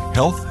Hour,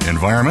 Health,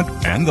 Environment,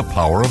 and the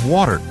Power of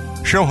Water.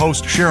 Show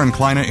host Sharon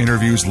Kleine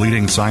interviews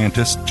leading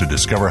scientists to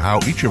discover how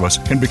each of us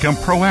can become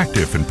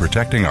proactive in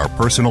protecting our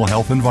personal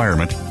health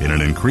environment in an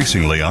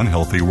increasingly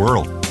unhealthy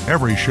world.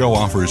 Every show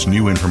offers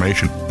new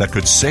information that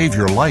could save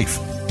your life.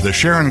 The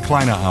Sharon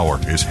Kleine Hour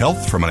is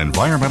health from an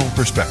environmental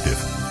perspective,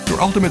 your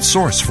ultimate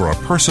source for a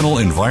personal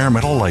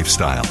environmental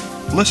lifestyle.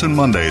 Listen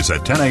Mondays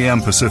at 10 a.m.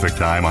 Pacific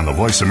Time on the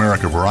Voice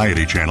America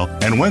Variety Channel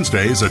and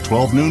Wednesdays at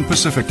 12 noon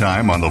Pacific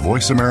Time on the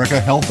Voice America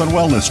Health and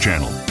Wellness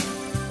Channel.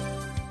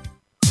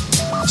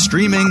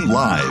 Streaming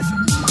live,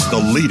 the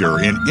leader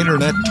in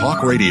Internet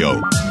talk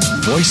radio,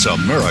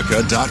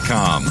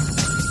 VoiceAmerica.com.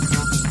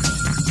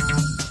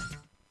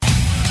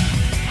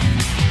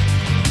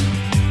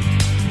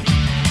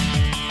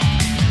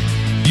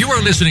 You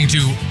are listening to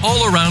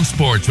All Around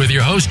Sports with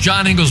your host,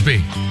 John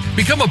Inglesby.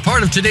 Become a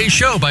part of today's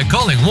show by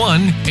calling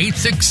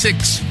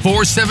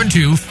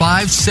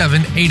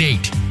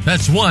 1-866-472-5788.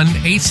 That's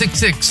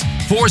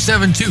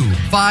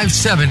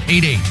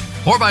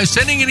 1-866-472-5788. Or by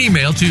sending an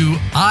email to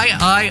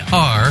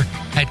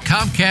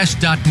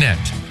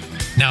iir@comcast.net.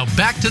 Now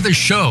back to the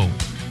show.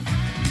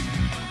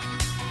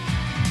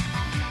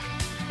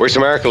 Voice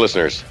America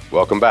listeners,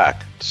 welcome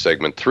back to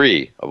segment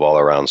 3 of All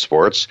Around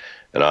Sports.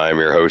 And I'm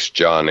your host,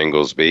 John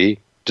Inglesby.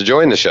 To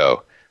join the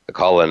show, the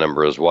call-in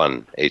number is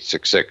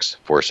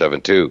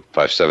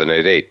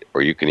 1-866-472-5788,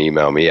 or you can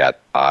email me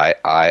at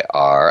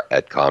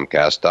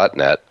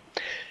iir@comcast.net.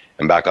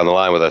 And back on the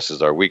line with us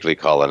is our weekly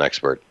call-in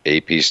expert,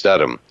 AP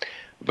Stedham,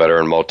 a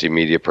veteran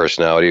multimedia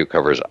personality who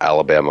covers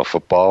Alabama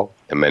football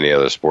and many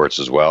other sports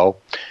as well.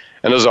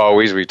 And as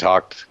always, we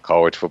talked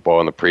college football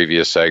in the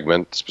previous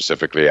segment,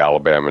 specifically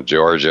Alabama,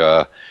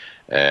 Georgia,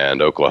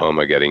 and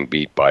Oklahoma getting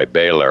beat by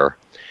Baylor.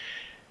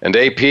 And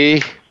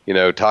AP, you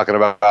know, talking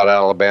about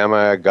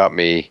Alabama got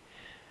me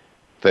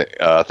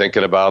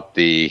thinking about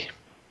the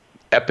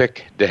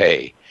epic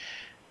day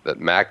that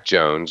Mac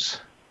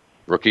Jones,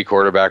 rookie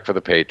quarterback for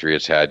the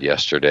Patriots, had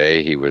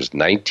yesterday. He was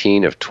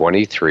 19 of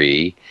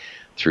 23,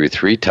 threw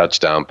 3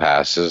 touchdown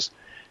passes,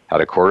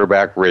 had a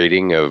quarterback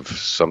rating of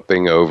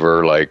something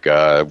over like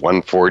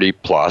 140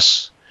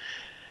 plus.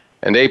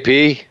 And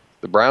AP,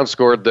 the Browns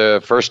scored the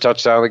first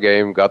touchdown of the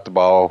game, got the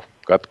ball,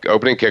 got the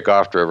opening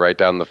kickoff, drove right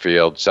down the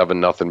field,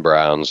 7-0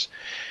 Browns.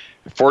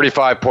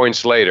 45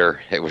 points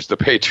later, it was the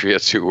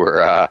Patriots who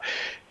were,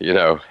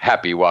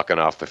 happy walking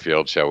off the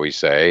field, shall we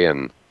say.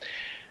 And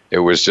it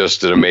was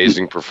just an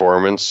amazing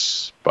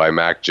performance by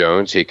Mac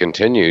Jones. He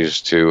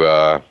continues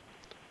to,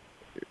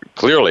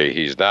 clearly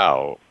he's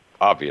now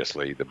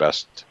obviously the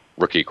best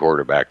rookie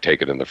quarterback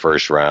taken in the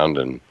first round.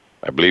 And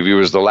I believe he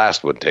was the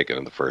last one taken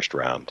in the first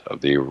round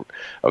of the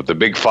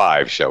Big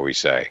Five, shall we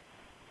say.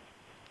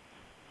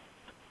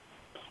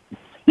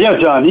 Yeah,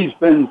 John, he's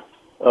been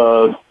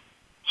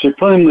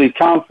supremely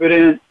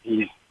confident.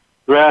 He's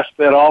grasped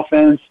that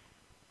offense.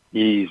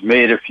 He's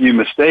made a few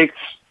mistakes,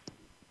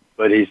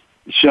 but he's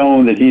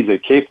shown that he's a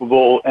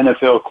capable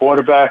NFL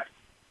quarterback.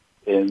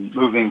 And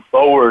moving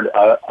forward,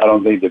 I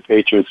don't think the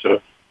Patriots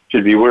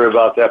should be worried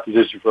about that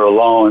position for a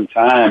long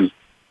time,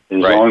 as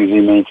long as he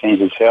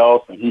maintains his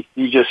health. And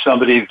he's just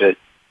somebody that,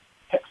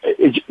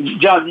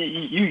 John,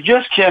 you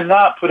just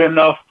cannot put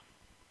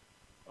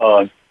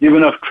give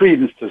enough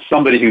credence to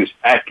somebody who's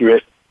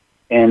accurate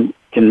and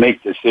can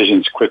make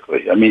decisions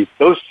quickly. I mean,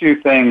 those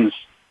two things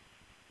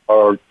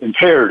are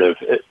imperative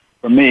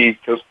for me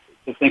to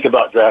think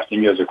about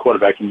drafting you as a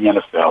quarterback in the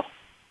NFL.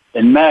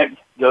 And Mac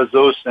does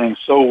those things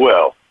so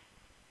well.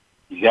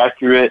 He's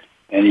accurate,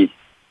 and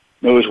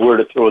knows where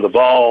to throw the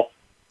ball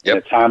in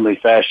a timely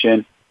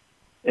fashion,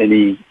 and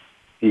he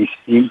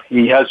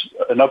has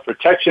enough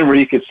protection where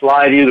he could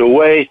slide either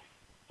way,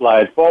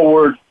 slide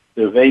forward,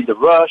 evade the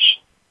rush,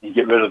 and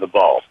get rid of the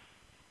ball.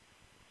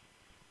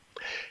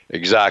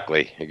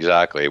 Exactly.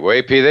 Well,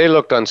 AP, they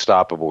looked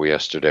unstoppable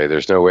yesterday.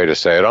 There's no way to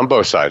say it on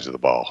both sides of the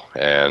ball.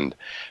 And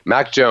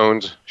Mac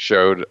Jones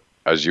showed,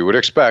 as you would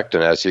expect,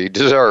 and as he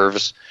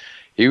deserves,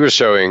 he was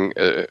showing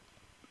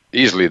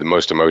easily the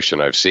most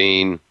emotion I've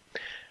seen,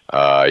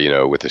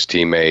 with his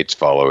teammates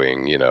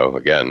following,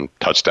 again,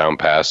 touchdown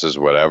passes,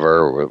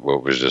 whatever.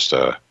 What was just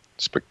a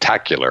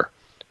spectacular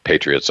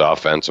Patriots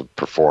offensive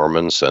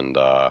performance. And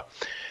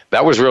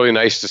that was really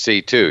nice to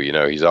see, too.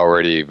 He's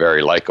already a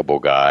very likable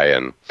guy,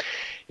 and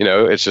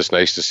it's just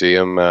nice to see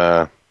him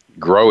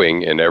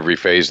growing in every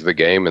phase of the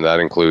game, and that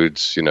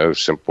includes,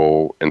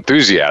 simple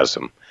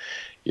enthusiasm,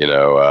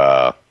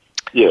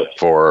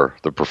 for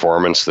the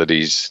performance that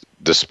he's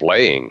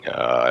displaying.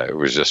 It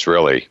was just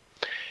really,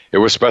 it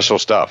was special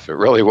stuff. It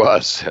really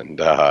was. And,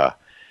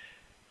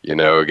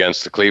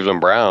 against the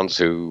Cleveland Browns,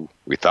 who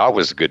we thought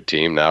was a good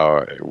team,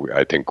 now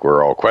I think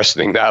we're all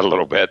questioning that a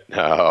little bit.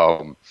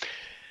 But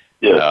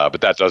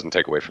that doesn't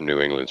take away from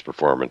New England's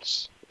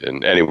performance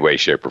in any way,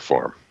 shape, or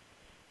form.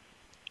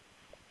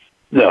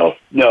 No.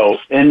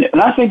 And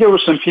I think there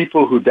were some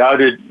people who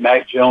doubted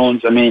Mac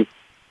Jones. I mean,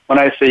 when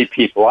I say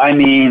people, I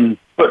mean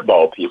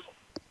football people.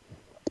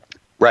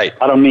 Right.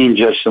 I don't mean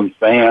just some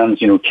fans,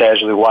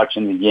 casually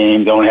watching the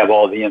game, don't have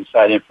all the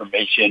inside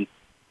information,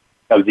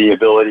 have the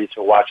ability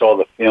to watch all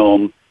the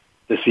film,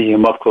 to see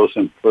him up close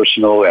and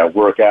personal at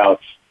workouts.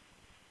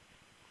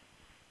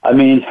 I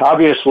mean,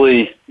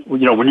 obviously,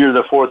 when you're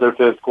the fourth or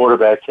fifth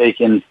quarterback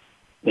taken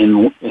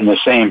in the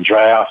same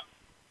draft,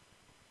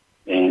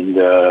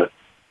 and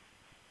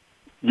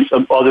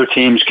some other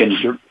teams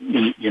can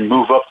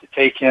move up to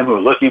take him who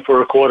are looking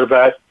for a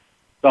quarterback.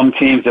 Some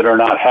teams that are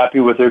not happy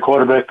with their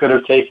quarterback could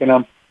have taken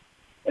him,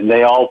 and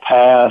they all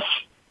pass.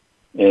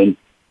 And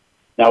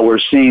now we're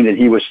seeing that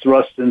he was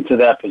thrust into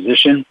that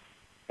position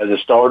as a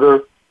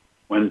starter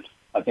when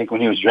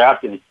he was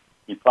drafted,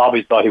 he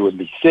probably thought he would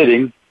be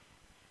sitting,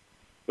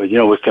 but,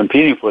 was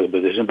competing for the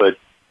position. But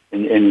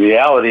in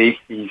reality,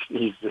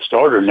 he's the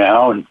starter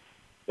now, and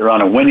they're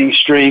on a winning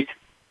streak.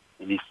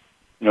 And he's,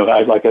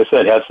 like I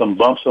said, had some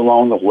bumps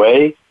along the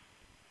way,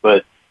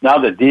 but now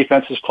the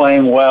defense is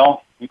playing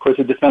well. Of course,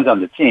 it depends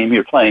on the team.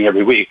 You're playing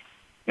every week.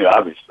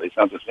 Obviously, it's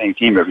not the same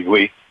team every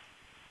week.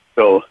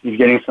 So he's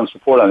getting some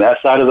support on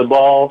that side of the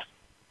ball.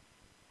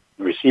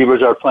 The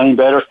receivers are playing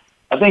better.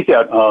 I think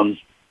that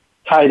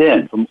tight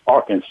end from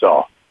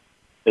Arkansas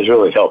has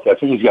really helped. I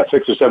think he's got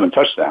 6 or 7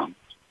 touchdowns.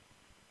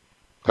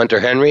 Hunter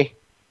Henry?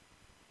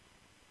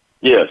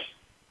 Yes.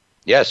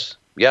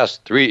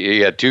 3.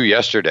 He had 2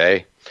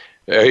 yesterday.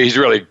 He's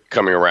really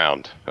coming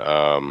around.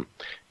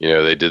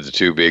 They did the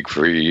 2 big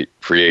free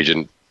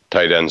agent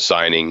tight end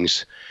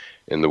signings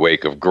in the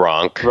wake of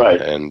Gronk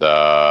and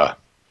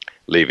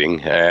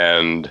leaving.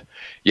 And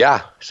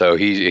so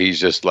he's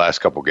just last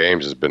couple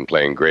games has been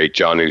playing great.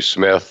 Jonnu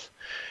Smith,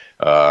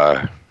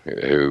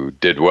 who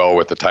did well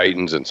with the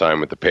Titans and signed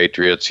with the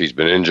Patriots. He's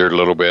been injured a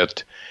little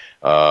bit,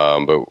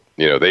 but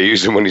they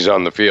use him when he's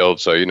on the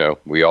field. So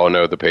we all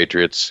know the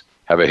Patriots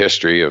have a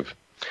history of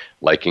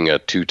liking a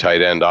 2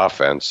 tight end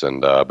offense,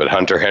 and but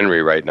Hunter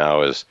Henry right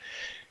now is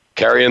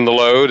carrying the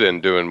load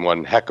and doing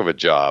one heck of a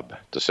job,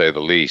 to say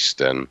the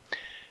least. And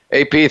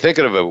AP,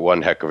 thinking of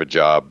one heck of a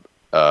job,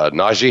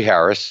 Najee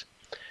Harris,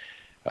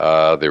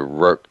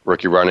 the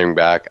rookie running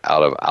back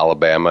out of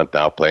Alabama,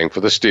 now playing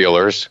for the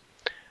Steelers.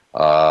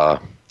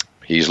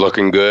 He's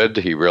looking good.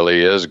 He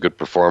really is. Good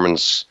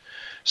performance,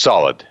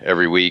 solid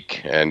every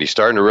week, and he's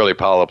starting to really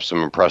pile up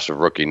some impressive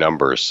rookie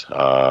numbers.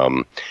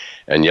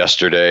 And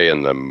yesterday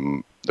in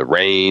the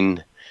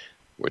rain,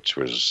 which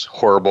was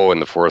horrible in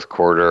the fourth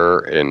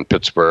quarter in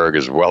Pittsburgh,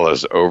 as well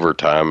as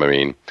overtime. I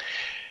mean,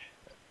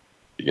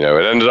 it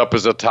ended up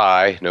as a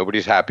tie.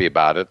 Nobody's happy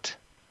about it.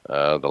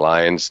 The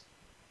Lions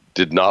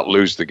did not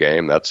lose the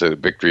game. That's a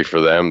victory for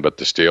them, but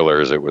the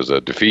Steelers, it was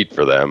a defeat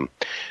for them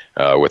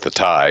with a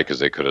tie, because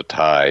they could have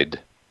tied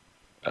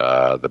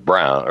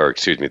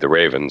the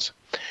Ravens.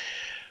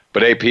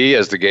 But AP,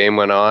 as the game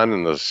went on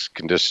and the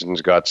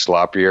conditions got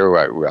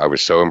sloppier, I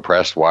was so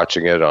impressed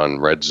watching it on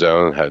Red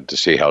Zone. Had to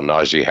see how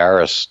Najee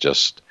Harris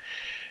just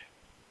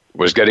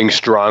was getting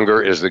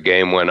stronger as the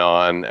game went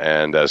on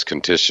and as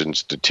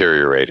conditions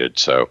deteriorated.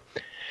 So,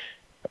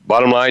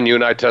 bottom line, you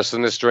and I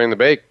tested this during the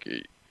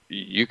break.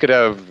 You could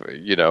have,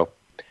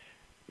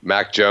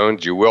 Mac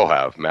Jones. You will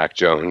have Mac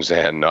Jones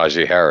and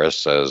Najee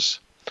Harris as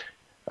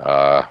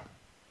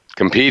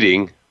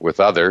competing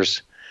with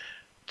others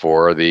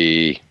for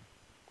the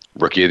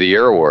Rookie of the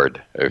Year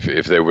award.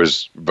 If there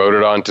was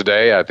voted on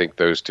today, I think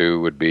those 2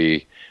 would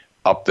be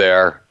up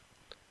there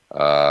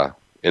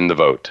in the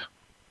vote.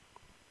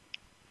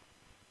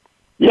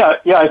 Yeah,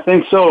 I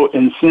think so.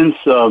 And since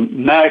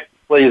Mac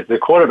plays the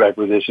quarterback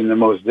position, the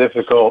most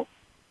difficult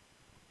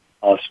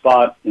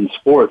spot in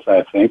sports,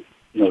 I think,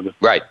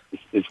 right,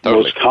 it's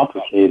totally most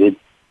complicated.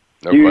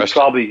 No you question.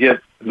 probably get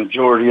the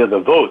majority of the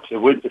votes.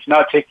 It's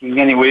not taking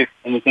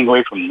anything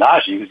away from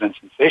Najee, who's been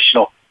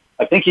sensational.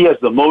 I think he has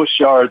the most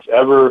yards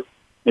ever,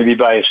 maybe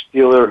by a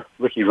Steeler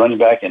rookie running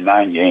back in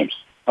 9 games,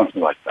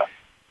 something like that.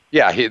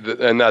 Yeah,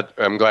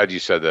 I'm glad you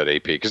said that,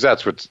 AP, because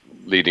that's what's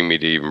leading me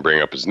to even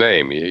bring up his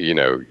name. You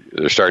know,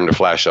 they're starting to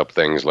flash up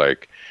things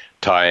like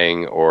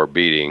tying or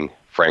beating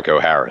Franco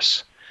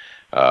Harris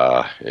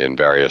in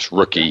various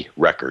rookie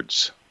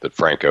records that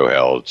Franco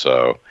held.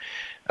 So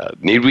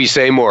need we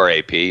say more,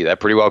 AP? That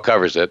pretty well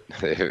covers it.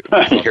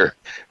 when you're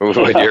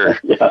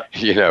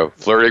you know,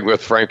 flirting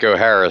with Franco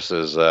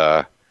Harris's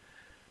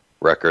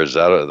records,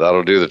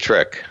 that'll do the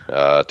trick,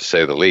 to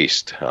say the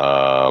least.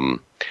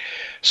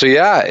 So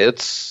yeah,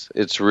 it's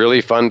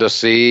really fun to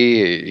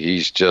see.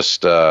 He's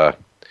just, you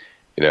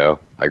know,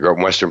 I grew up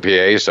in Western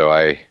PA, so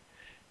I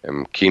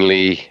am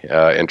keenly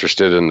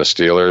interested in the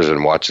Steelers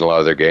and watching a lot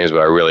of their games. But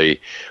I really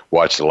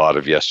watched a lot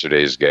of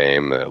yesterday's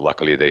game.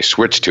 Luckily, they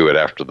switched to it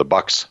after the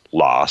Bucs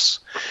loss,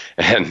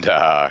 and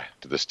to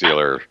the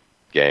Steeler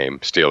game,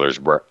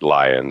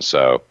 Steelers-Lions.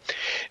 So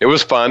it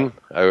was fun.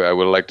 I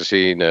would like to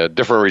see a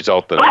different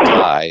result than a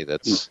tie.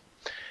 That's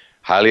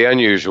highly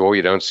unusual.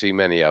 You don't see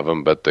many of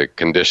them, but the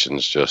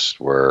conditions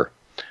just were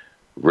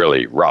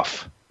really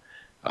rough.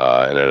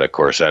 And it, of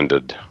course,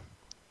 ended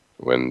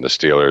when the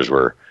Steelers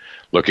were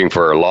looking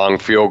for a long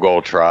field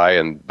goal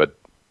try, but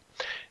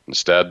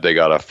instead they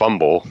got a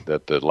fumble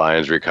that the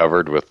Lions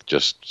recovered with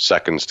just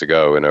seconds to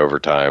go in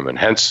overtime, and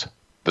hence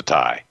the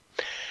tie.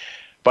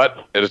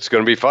 But it's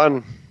going to be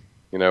fun,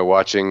 you know,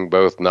 watching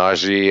both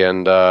Najee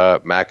and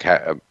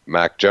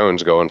Mac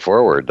Jones going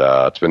forward.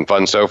 It's been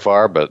fun so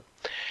far, but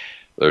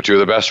they're two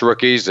of the best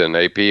rookies, and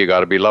AP, you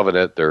got to be loving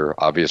it. They're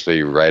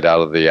obviously right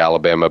out of the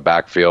Alabama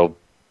backfield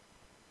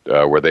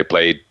where they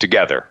played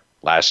together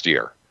last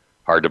year.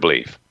 Hard to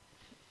believe.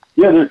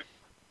 Yeah,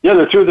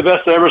 they're two of the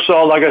best I ever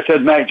saw. Like I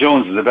said, Mac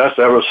Jones is the best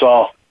I ever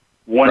saw.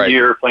 1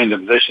 year playing the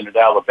position at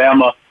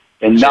Alabama,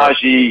 and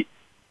Najee,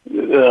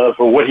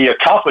 for what he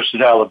accomplished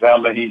at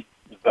Alabama, he's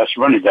the best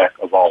running back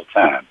of all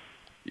time.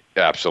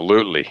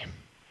 Absolutely.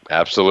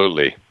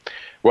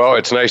 Well,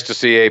 it's nice to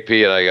see AP,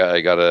 and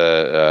I got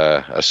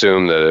to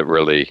assume that it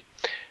really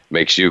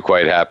makes you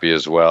quite happy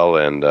as well,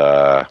 and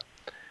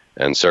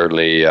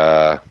certainly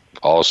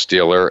all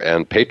Steeler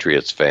and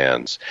Patriots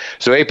fans.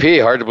 So, AP,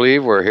 hard to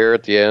believe we're here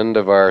at the end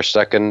of our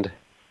second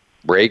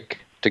break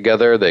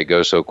together. They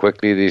go so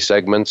quickly, these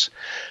segments.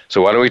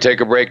 So why don't we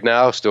take a break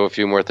now? Still a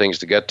few more things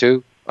to get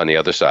to on the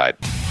other side.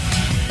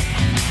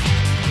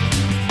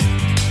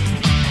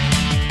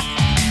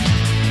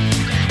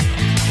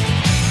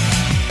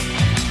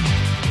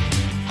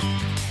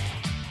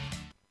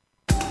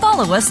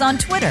 Follow us on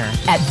Twitter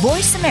at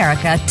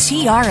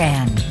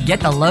VoiceAmericaTRN.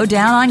 Get the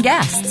lowdown on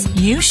guests,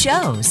 new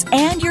shows,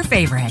 and your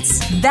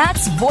favorites.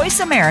 That's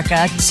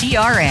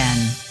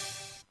VoiceAmericaTRN.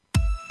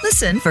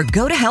 Listen for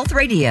Go to Health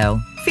Radio,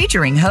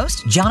 featuring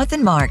host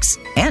Jonathan Marks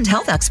and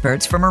health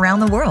experts from around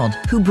the world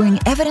who bring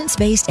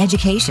evidence-based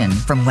education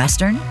from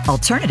Western,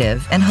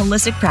 alternative, and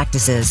holistic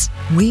practices.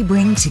 We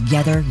bring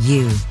together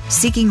you,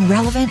 seeking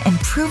relevant and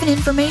proven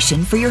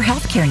information for your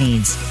healthcare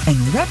needs, and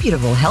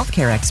reputable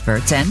healthcare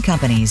experts and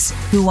companies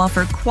who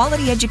offer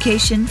quality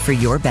education for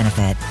your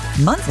benefit.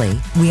 Monthly,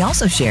 we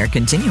also share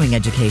continuing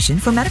education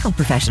for medical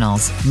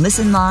professionals.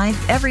 Listen live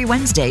every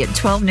Wednesday at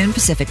 12 noon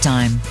Pacific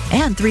Time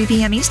and 3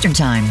 p.m. Eastern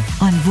Time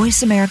on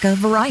Voice America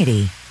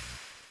Variety.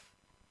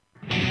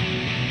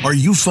 Are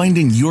you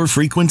finding your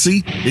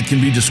frequency? It can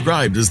be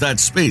described as that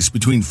space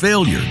between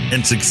failure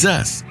and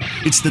success.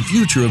 It's the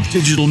future of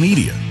digital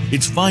media.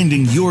 It's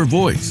finding your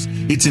voice.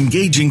 It's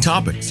engaging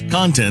topics,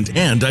 content,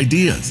 and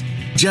ideas.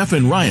 Jeff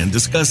and Ryan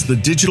discuss the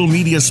digital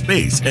media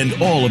space and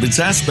all of its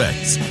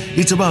aspects.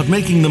 It's about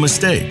making the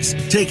mistakes,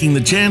 taking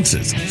the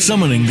chances,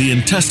 summoning the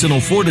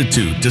intestinal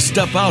fortitude to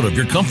step out of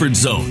your comfort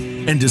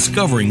zone, and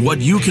discovering what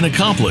you can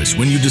accomplish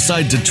when you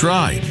decide to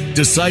try,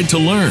 decide to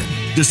learn,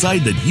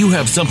 decide that you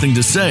have something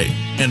to say,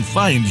 and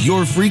find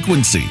your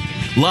frequency.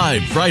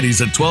 Live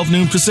Fridays at 12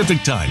 noon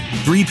Pacific Time,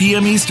 3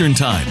 p.m. Eastern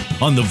Time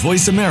on the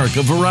Voice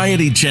America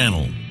Variety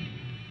Channel.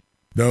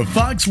 The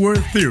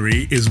Foxworth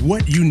Theory is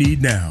what you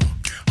need now.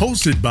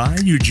 Hosted by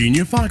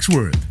Eugenia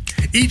Foxworth.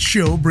 Each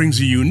show brings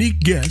a unique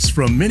guest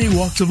from many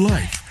walks of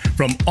life,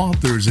 from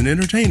authors and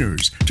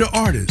entertainers to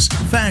artists,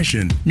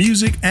 fashion,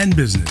 music, and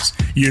business.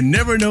 You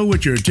never know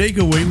what your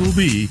takeaway will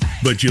be,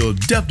 but you'll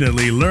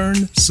definitely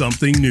learn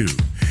something new.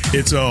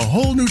 It's a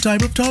whole new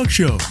type of talk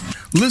show.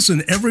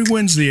 Listen every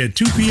Wednesday at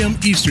 2 p.m.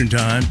 Eastern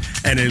Time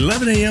and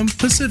 11 a.m.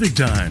 Pacific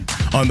Time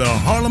on the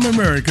Harlem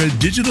America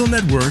Digital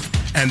Network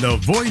and the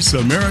Voice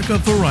America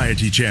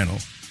Variety Channel.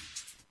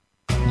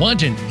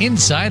 Want an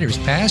insider's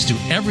pass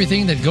to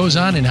everything that goes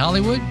on in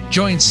Hollywood?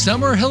 Join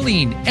Summer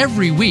Helene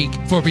every week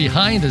for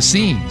Behind the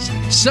Scenes.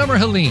 Summer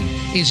Helene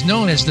is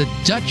known as the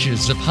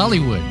Duchess of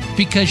Hollywood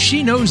because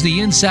she knows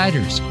the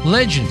insiders,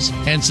 legends,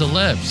 and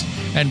celebs,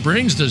 and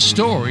brings the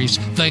stories,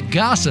 the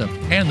gossip,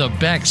 and the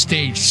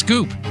backstage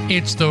scoop.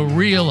 It's the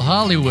real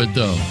Hollywood,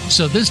 though,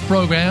 so this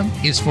program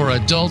is for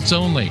adults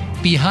only.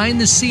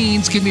 Behind the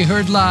Scenes can be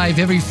heard live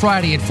every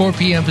Friday at 4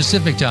 p.m.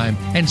 Pacific Time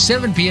and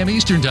 7 p.m.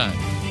 Eastern Time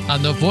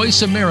on the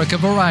Voice America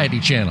Variety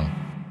Channel.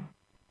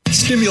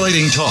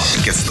 Stimulating talk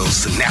gets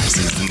those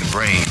synapses in the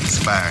brain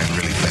firing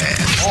really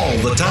fast. All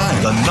the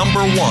time. The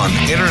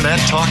 #1 Internet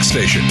talk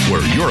station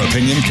where your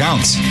opinion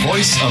counts.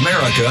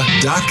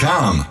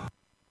 VoiceAmerica.com.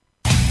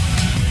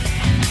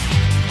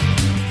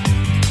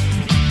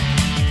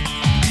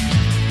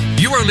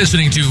 You are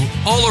listening to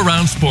All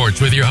Around Sports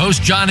with your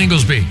host, John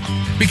Inglesby.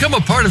 Become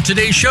a part of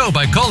today's show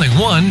by calling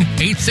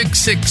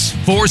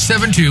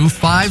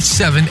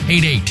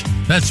 1-866-472-5788.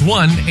 That's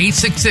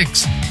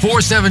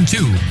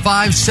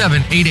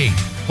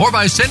 1-866-472-5788. Or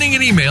by sending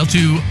an email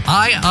to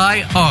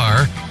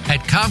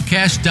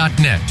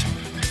iir@comcast.net.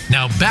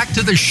 Now back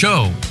to the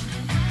show.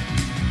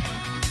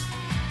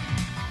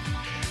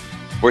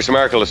 Voice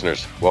America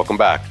listeners, welcome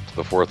back to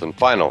the fourth and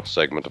final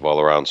segment of All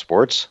Around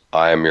Sports.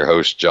 I am your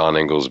host, John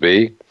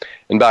Inglesby.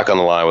 And back on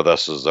the line with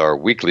us is our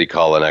weekly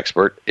call-in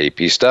expert,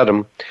 AP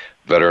Stedham,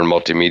 veteran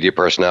multimedia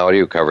personality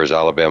who covers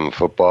Alabama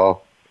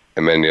football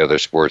and many other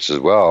sports as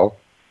well.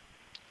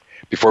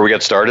 Before we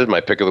get started, my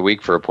pick of the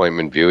week for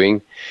appointment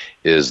viewing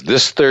is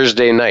this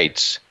Thursday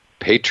night's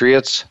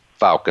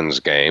Patriots-Falcons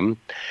game.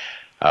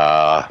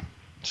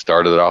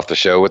 Started off the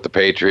show with the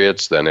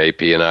Patriots, then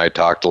AP and I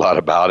talked a lot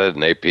about it,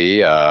 and AP,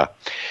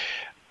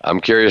 I'm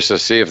curious to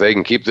see if they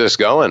can keep this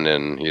going,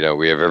 and, you know,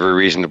 we have every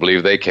reason to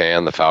believe they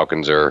can. The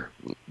Falcons are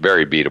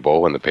very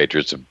beatable when the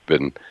Patriots have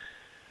been,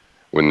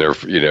 when they're,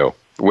 you know,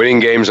 winning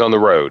games on the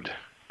road,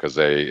 because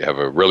they have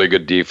a really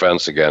good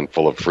defense, again,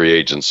 full of free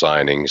agent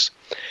signings.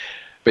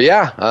 But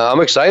yeah, I'm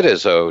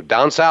excited. So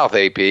down south,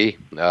 AP,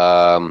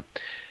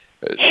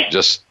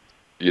 just,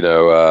 you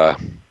know,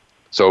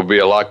 so it'll be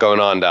a lot going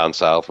on down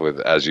south with,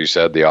 as you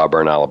said, the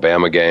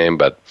Auburn-Alabama game,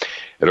 but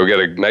it'll get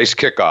a nice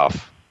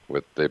kickoff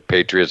with the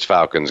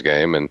Patriots-Falcons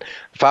game, and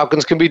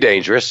Falcons can be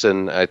dangerous,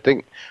 and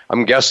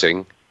I'm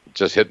guessing, it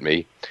just hit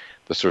me,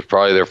 this was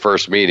probably their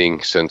first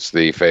meeting since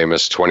the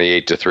famous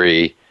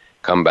 28-3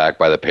 comeback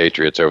by the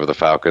Patriots over the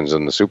Falcons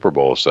in the Super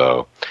Bowl.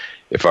 So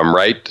if I'm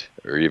right,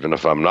 or even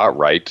if I'm not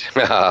right,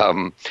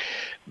 there'll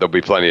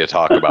be plenty of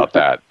talk about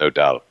that, no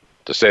doubt,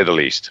 to say the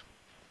least.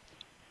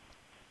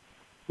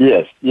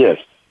 Yes. Yeah,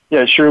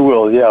 it sure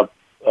will. Yeah,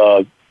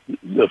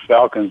 the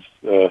Falcons,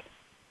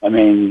 I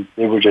mean,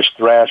 they were just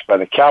thrashed by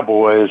the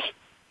Cowboys,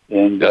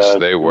 and yes,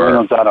 they were.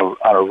 New England's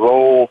on a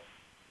roll.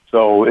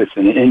 So it's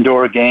an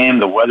indoor game.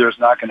 The weather's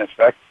not going to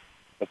affect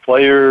the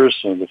players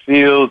or the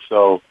field.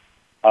 So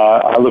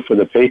I look for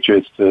the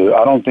Patriots to.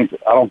 I don't think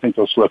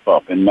they'll slip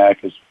up. And Mac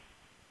has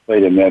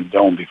played in that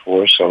dome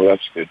before, so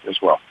that's good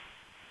as well.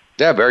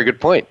 Yeah, very good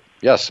point.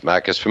 Yes,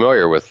 Mac is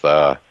familiar with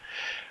the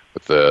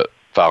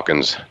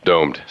Falcons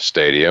domed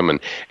stadium. And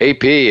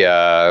AP,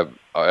 I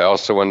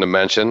also wanted to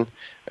mention,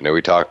 I know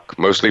we talk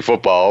mostly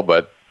football,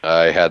 but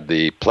I had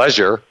the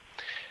pleasure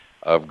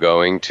of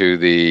going to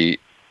the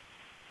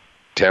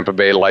Tampa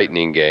Bay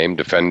Lightning game,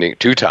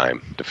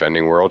 two-time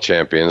defending world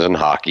champions in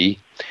hockey,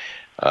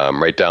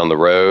 right down the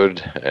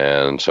road.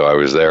 And so I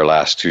was there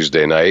last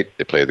Tuesday night.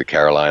 They played the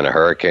Carolina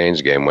Hurricanes.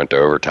 The game went to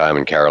overtime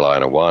and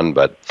Carolina won.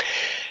 But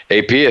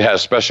AP, it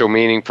has special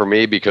meaning for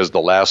me because the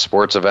last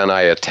sports event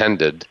I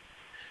attended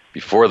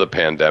before the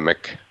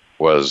pandemic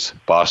was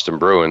Boston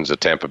Bruins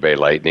at Tampa Bay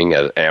Lightning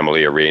at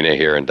Amalie Arena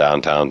here in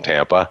downtown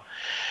Tampa.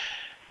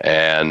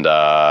 And,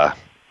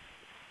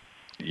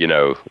 you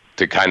know,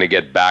 to kind of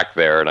get back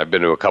there, and I've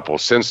been to a couple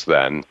since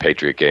then,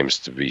 Patriot games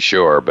to be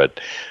sure,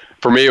 but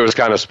for me it was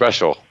kind of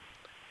special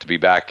to be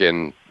back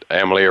in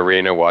Amalie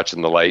Arena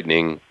watching the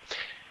Lightning,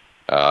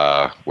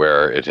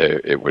 where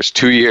it was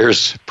 2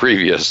 years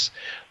previous.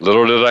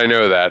 Little did I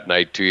know that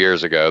night 2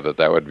 years ago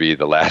that would be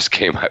the last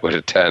game I would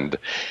attend.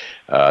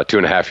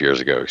 2.5 years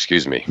ago,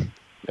 excuse me.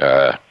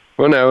 Well,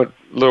 no, a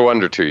little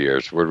under 2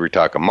 years. What did we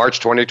talk? March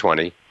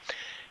 2020,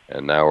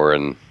 and now we're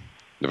in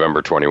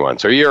November 21.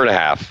 So a year and a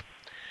half.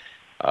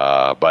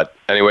 But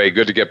anyway,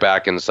 good to get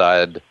back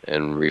inside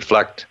and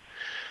reflect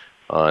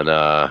on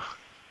the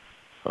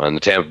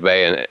Tampa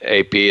Bay and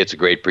AP. It's a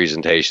great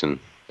presentation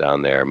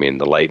down there. I mean,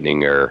 the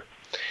Lightning are,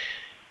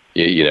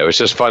 you know, it's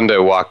just fun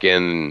to walk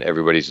in.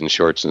 Everybody's in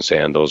shorts and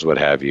sandals, what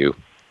have you.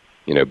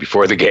 You know,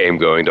 before the game,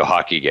 going to a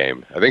hockey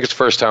game. I think it's the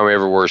first time I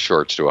ever wore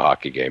shorts to a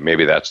hockey game.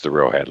 Maybe that's the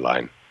real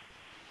headline.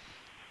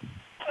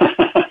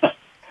 Yeah,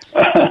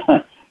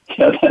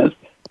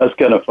 that's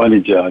kind of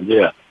funny, John.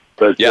 Yeah,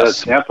 but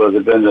yes. Tampa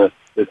has been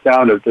the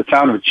town of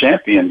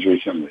champions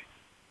recently.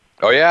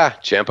 Oh yeah,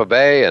 Tampa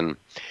Bay, and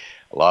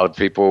a lot of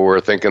people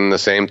were thinking the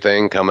same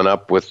thing coming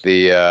up with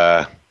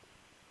the,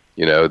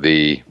 you know,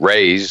 the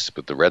Rays,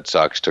 but the Red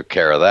Sox took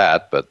care of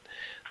that. But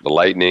the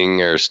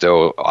Lightning are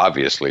still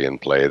obviously in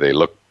play. They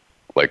look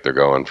like they're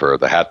going for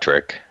the hat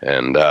trick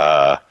and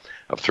of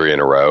 3 in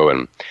a row,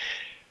 and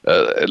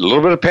a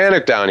little bit of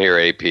panic down here,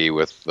 AP,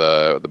 with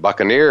the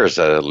Buccaneers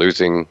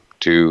losing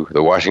to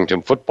the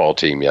Washington football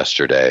team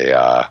yesterday.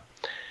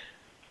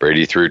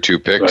 Brady threw 2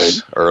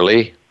 picks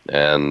early,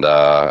 and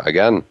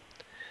again,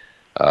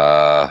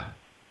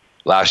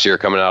 last year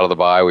coming out of the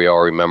bye, we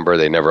all remember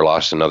they never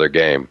lost another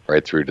game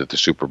right through to the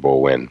Super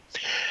Bowl win.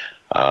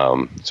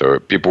 So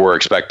people were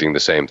expecting the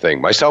same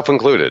thing, myself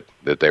included,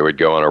 that they would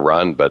go on a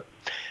run, but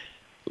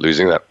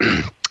losing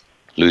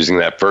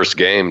that first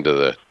game to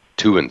the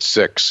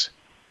 2-6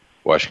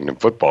 Washington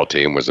football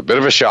team was a bit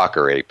of a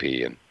shocker, AP,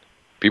 and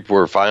people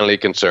were finally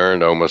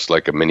concerned, almost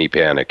like a mini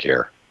panic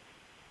here.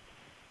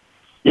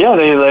 Yeah,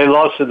 they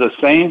lost to the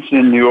Saints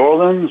in New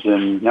Orleans,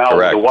 and now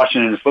the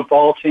Washington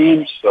football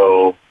team.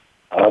 So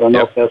I don't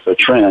know if that's a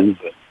trend,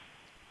 but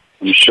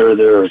I'm sure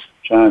they're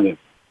trying to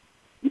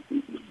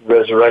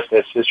resurrect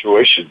that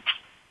situation.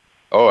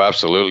 Oh,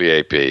 absolutely,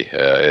 AP.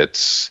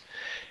 It's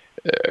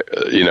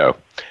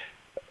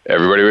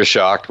everybody was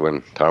shocked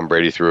when Tom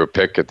Brady threw a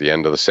pick at the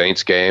end of the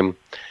Saints game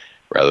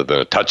rather than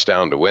a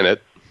touchdown to win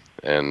it.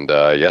 And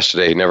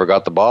yesterday he never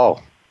got the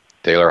ball.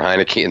 Taylor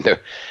Heineke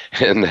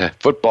and the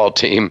football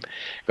team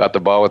got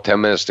the ball with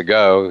 10 minutes to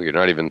go. You're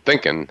not even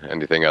thinking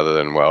anything other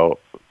than,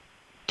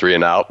 3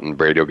 and out, and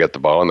Brady will get the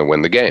ball and then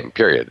win the game,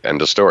 period.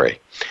 End of story.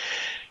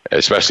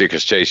 Especially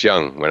because Chase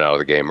Young went out of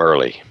the game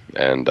early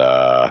and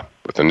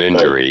with an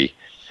injury.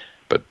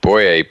 But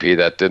boy, AP,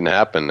 that didn't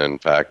happen. In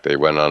fact, they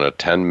went on a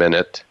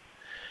 10-minute,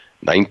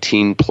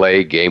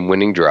 19-play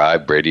game-winning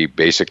drive. Brady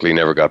basically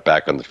never got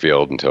back on the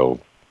field until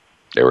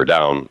they were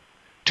down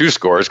 2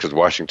 scores because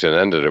Washington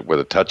ended it with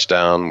a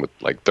touchdown with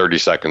like 30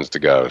 seconds to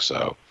go.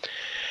 So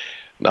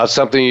not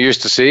something you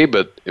used to see,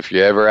 but if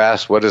you ever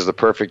ask what is the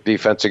perfect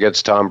defense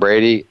against Tom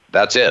Brady,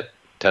 that's it.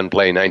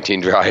 10-play,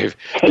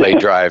 19-play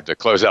drive to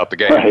close out the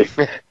game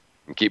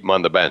and keep him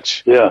on the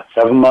bench. Yeah,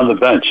 have him on the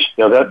bench.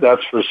 Yeah,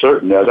 that's for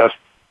certain. Yeah,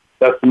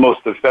 that's the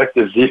most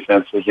effective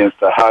defense against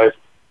a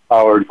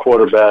high-powered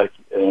quarterback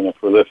and a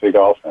prolific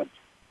offense.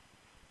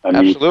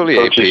 Absolutely,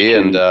 AP,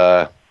 and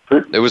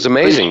it was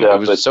amazing. It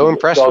was so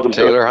impressive.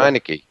 Taylor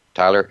Heineke.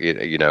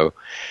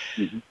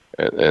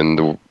 And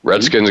the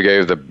Redskins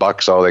gave the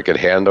Bucs all they could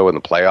handle in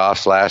the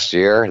playoffs last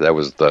year. That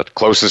was the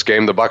closest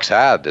game the Bucs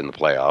had in the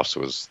playoffs.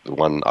 Was the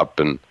one up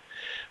and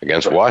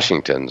against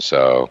Washington.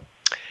 So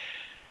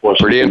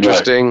pretty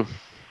interesting.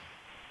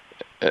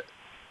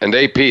 And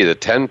AP, the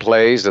 10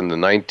 plays and the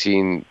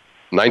 19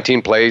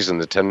 plays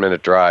and the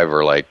 10-minute drive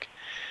are like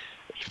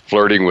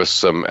flirting with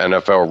some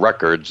NFL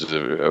records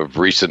of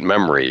recent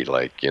memory,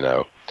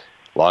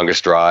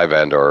 longest drive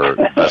and or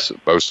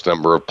most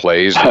number of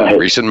plays in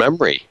recent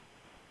memory.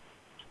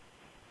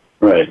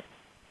 Right.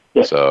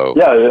 Yeah. So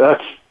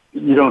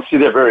you don't see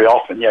that very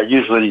often. Yeah,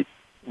 usually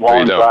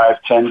long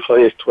drive, 10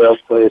 plays, 12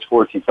 plays,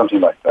 14,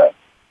 something like that.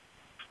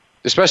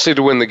 Especially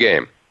to win the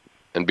game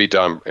and beat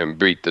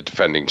the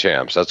defending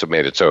champs. That's what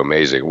made it so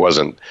amazing. It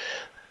wasn't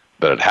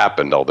that it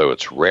happened, although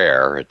it's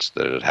rare. It's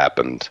that it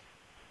happened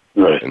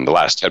in the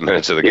last 10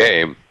 minutes of the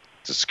game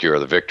to secure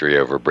the victory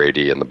over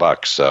Brady and the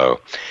Bucs. So,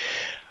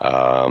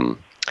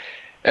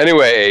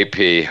 anyway,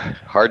 AP,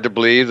 hard to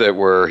believe that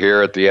we're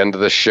here at the end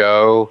of the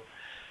show.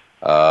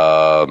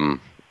 A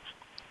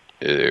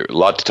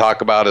lot to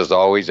talk about as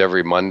always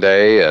every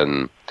Monday,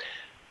 and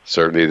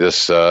certainly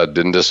this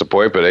didn't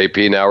disappoint. But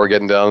AP, now we're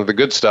getting down to the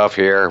good stuff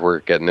here. We're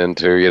getting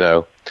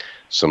into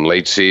some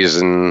late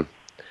season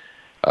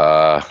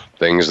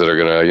things that are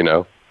going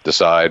to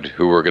decide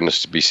who we're going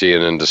to be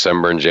seeing in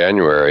December and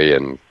January,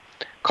 and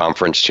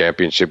conference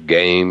championship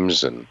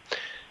games and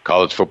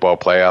college football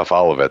playoff,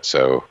 all of it.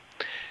 So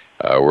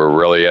we're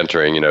really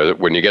entering,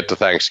 when you get to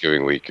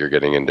Thanksgiving week, you're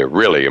getting into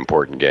really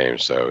important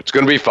games. So it's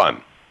going to be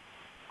fun.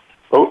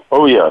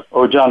 Oh yeah.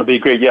 Oh, John, it'll be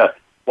great. Yeah.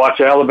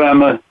 Watch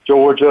Alabama,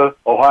 Georgia,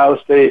 Ohio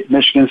State,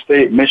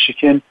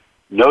 Michigan,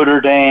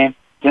 Notre Dame,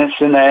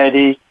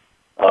 Cincinnati.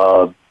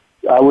 I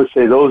would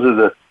say those are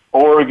the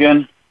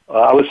Oregon.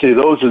 I would say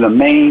those are the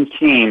main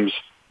teams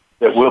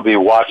that we'll be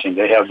watching.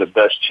 They have the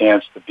best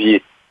chance to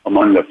be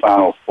among the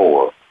Final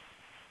Four.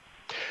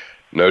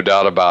 No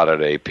doubt about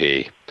it,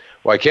 AP.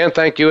 Well, I can't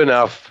thank you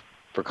enough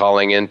for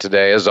calling in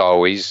today, as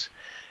always.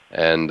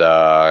 And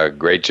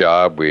great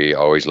job. We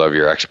always love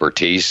your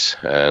expertise.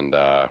 And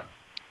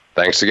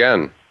thanks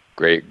again.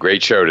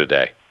 Great show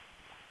today.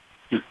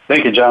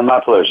 Thank you, John.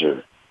 My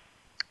pleasure.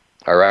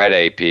 All right,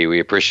 AP. We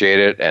appreciate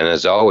it. And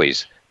as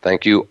always,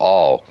 thank you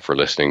all for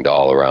listening to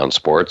All Around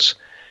Sports.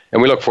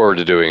 And we look forward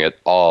to doing it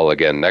all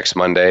again next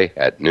Monday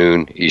at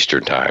noon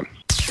Eastern Time.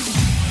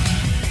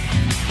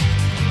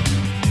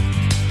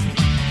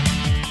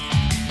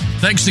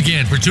 Thanks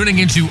again for tuning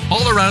into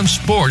All Around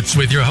Sports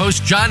with your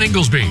host, John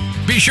Inglesby.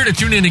 Be sure to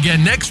tune in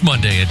again next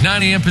Monday at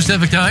 9 a.m.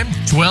 Pacific Time,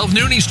 12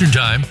 noon Eastern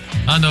Time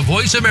on the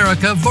Voice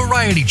America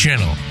Variety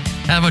Channel.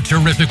 Have a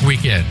terrific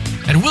weekend,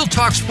 and we'll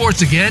talk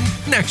sports again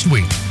next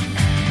week.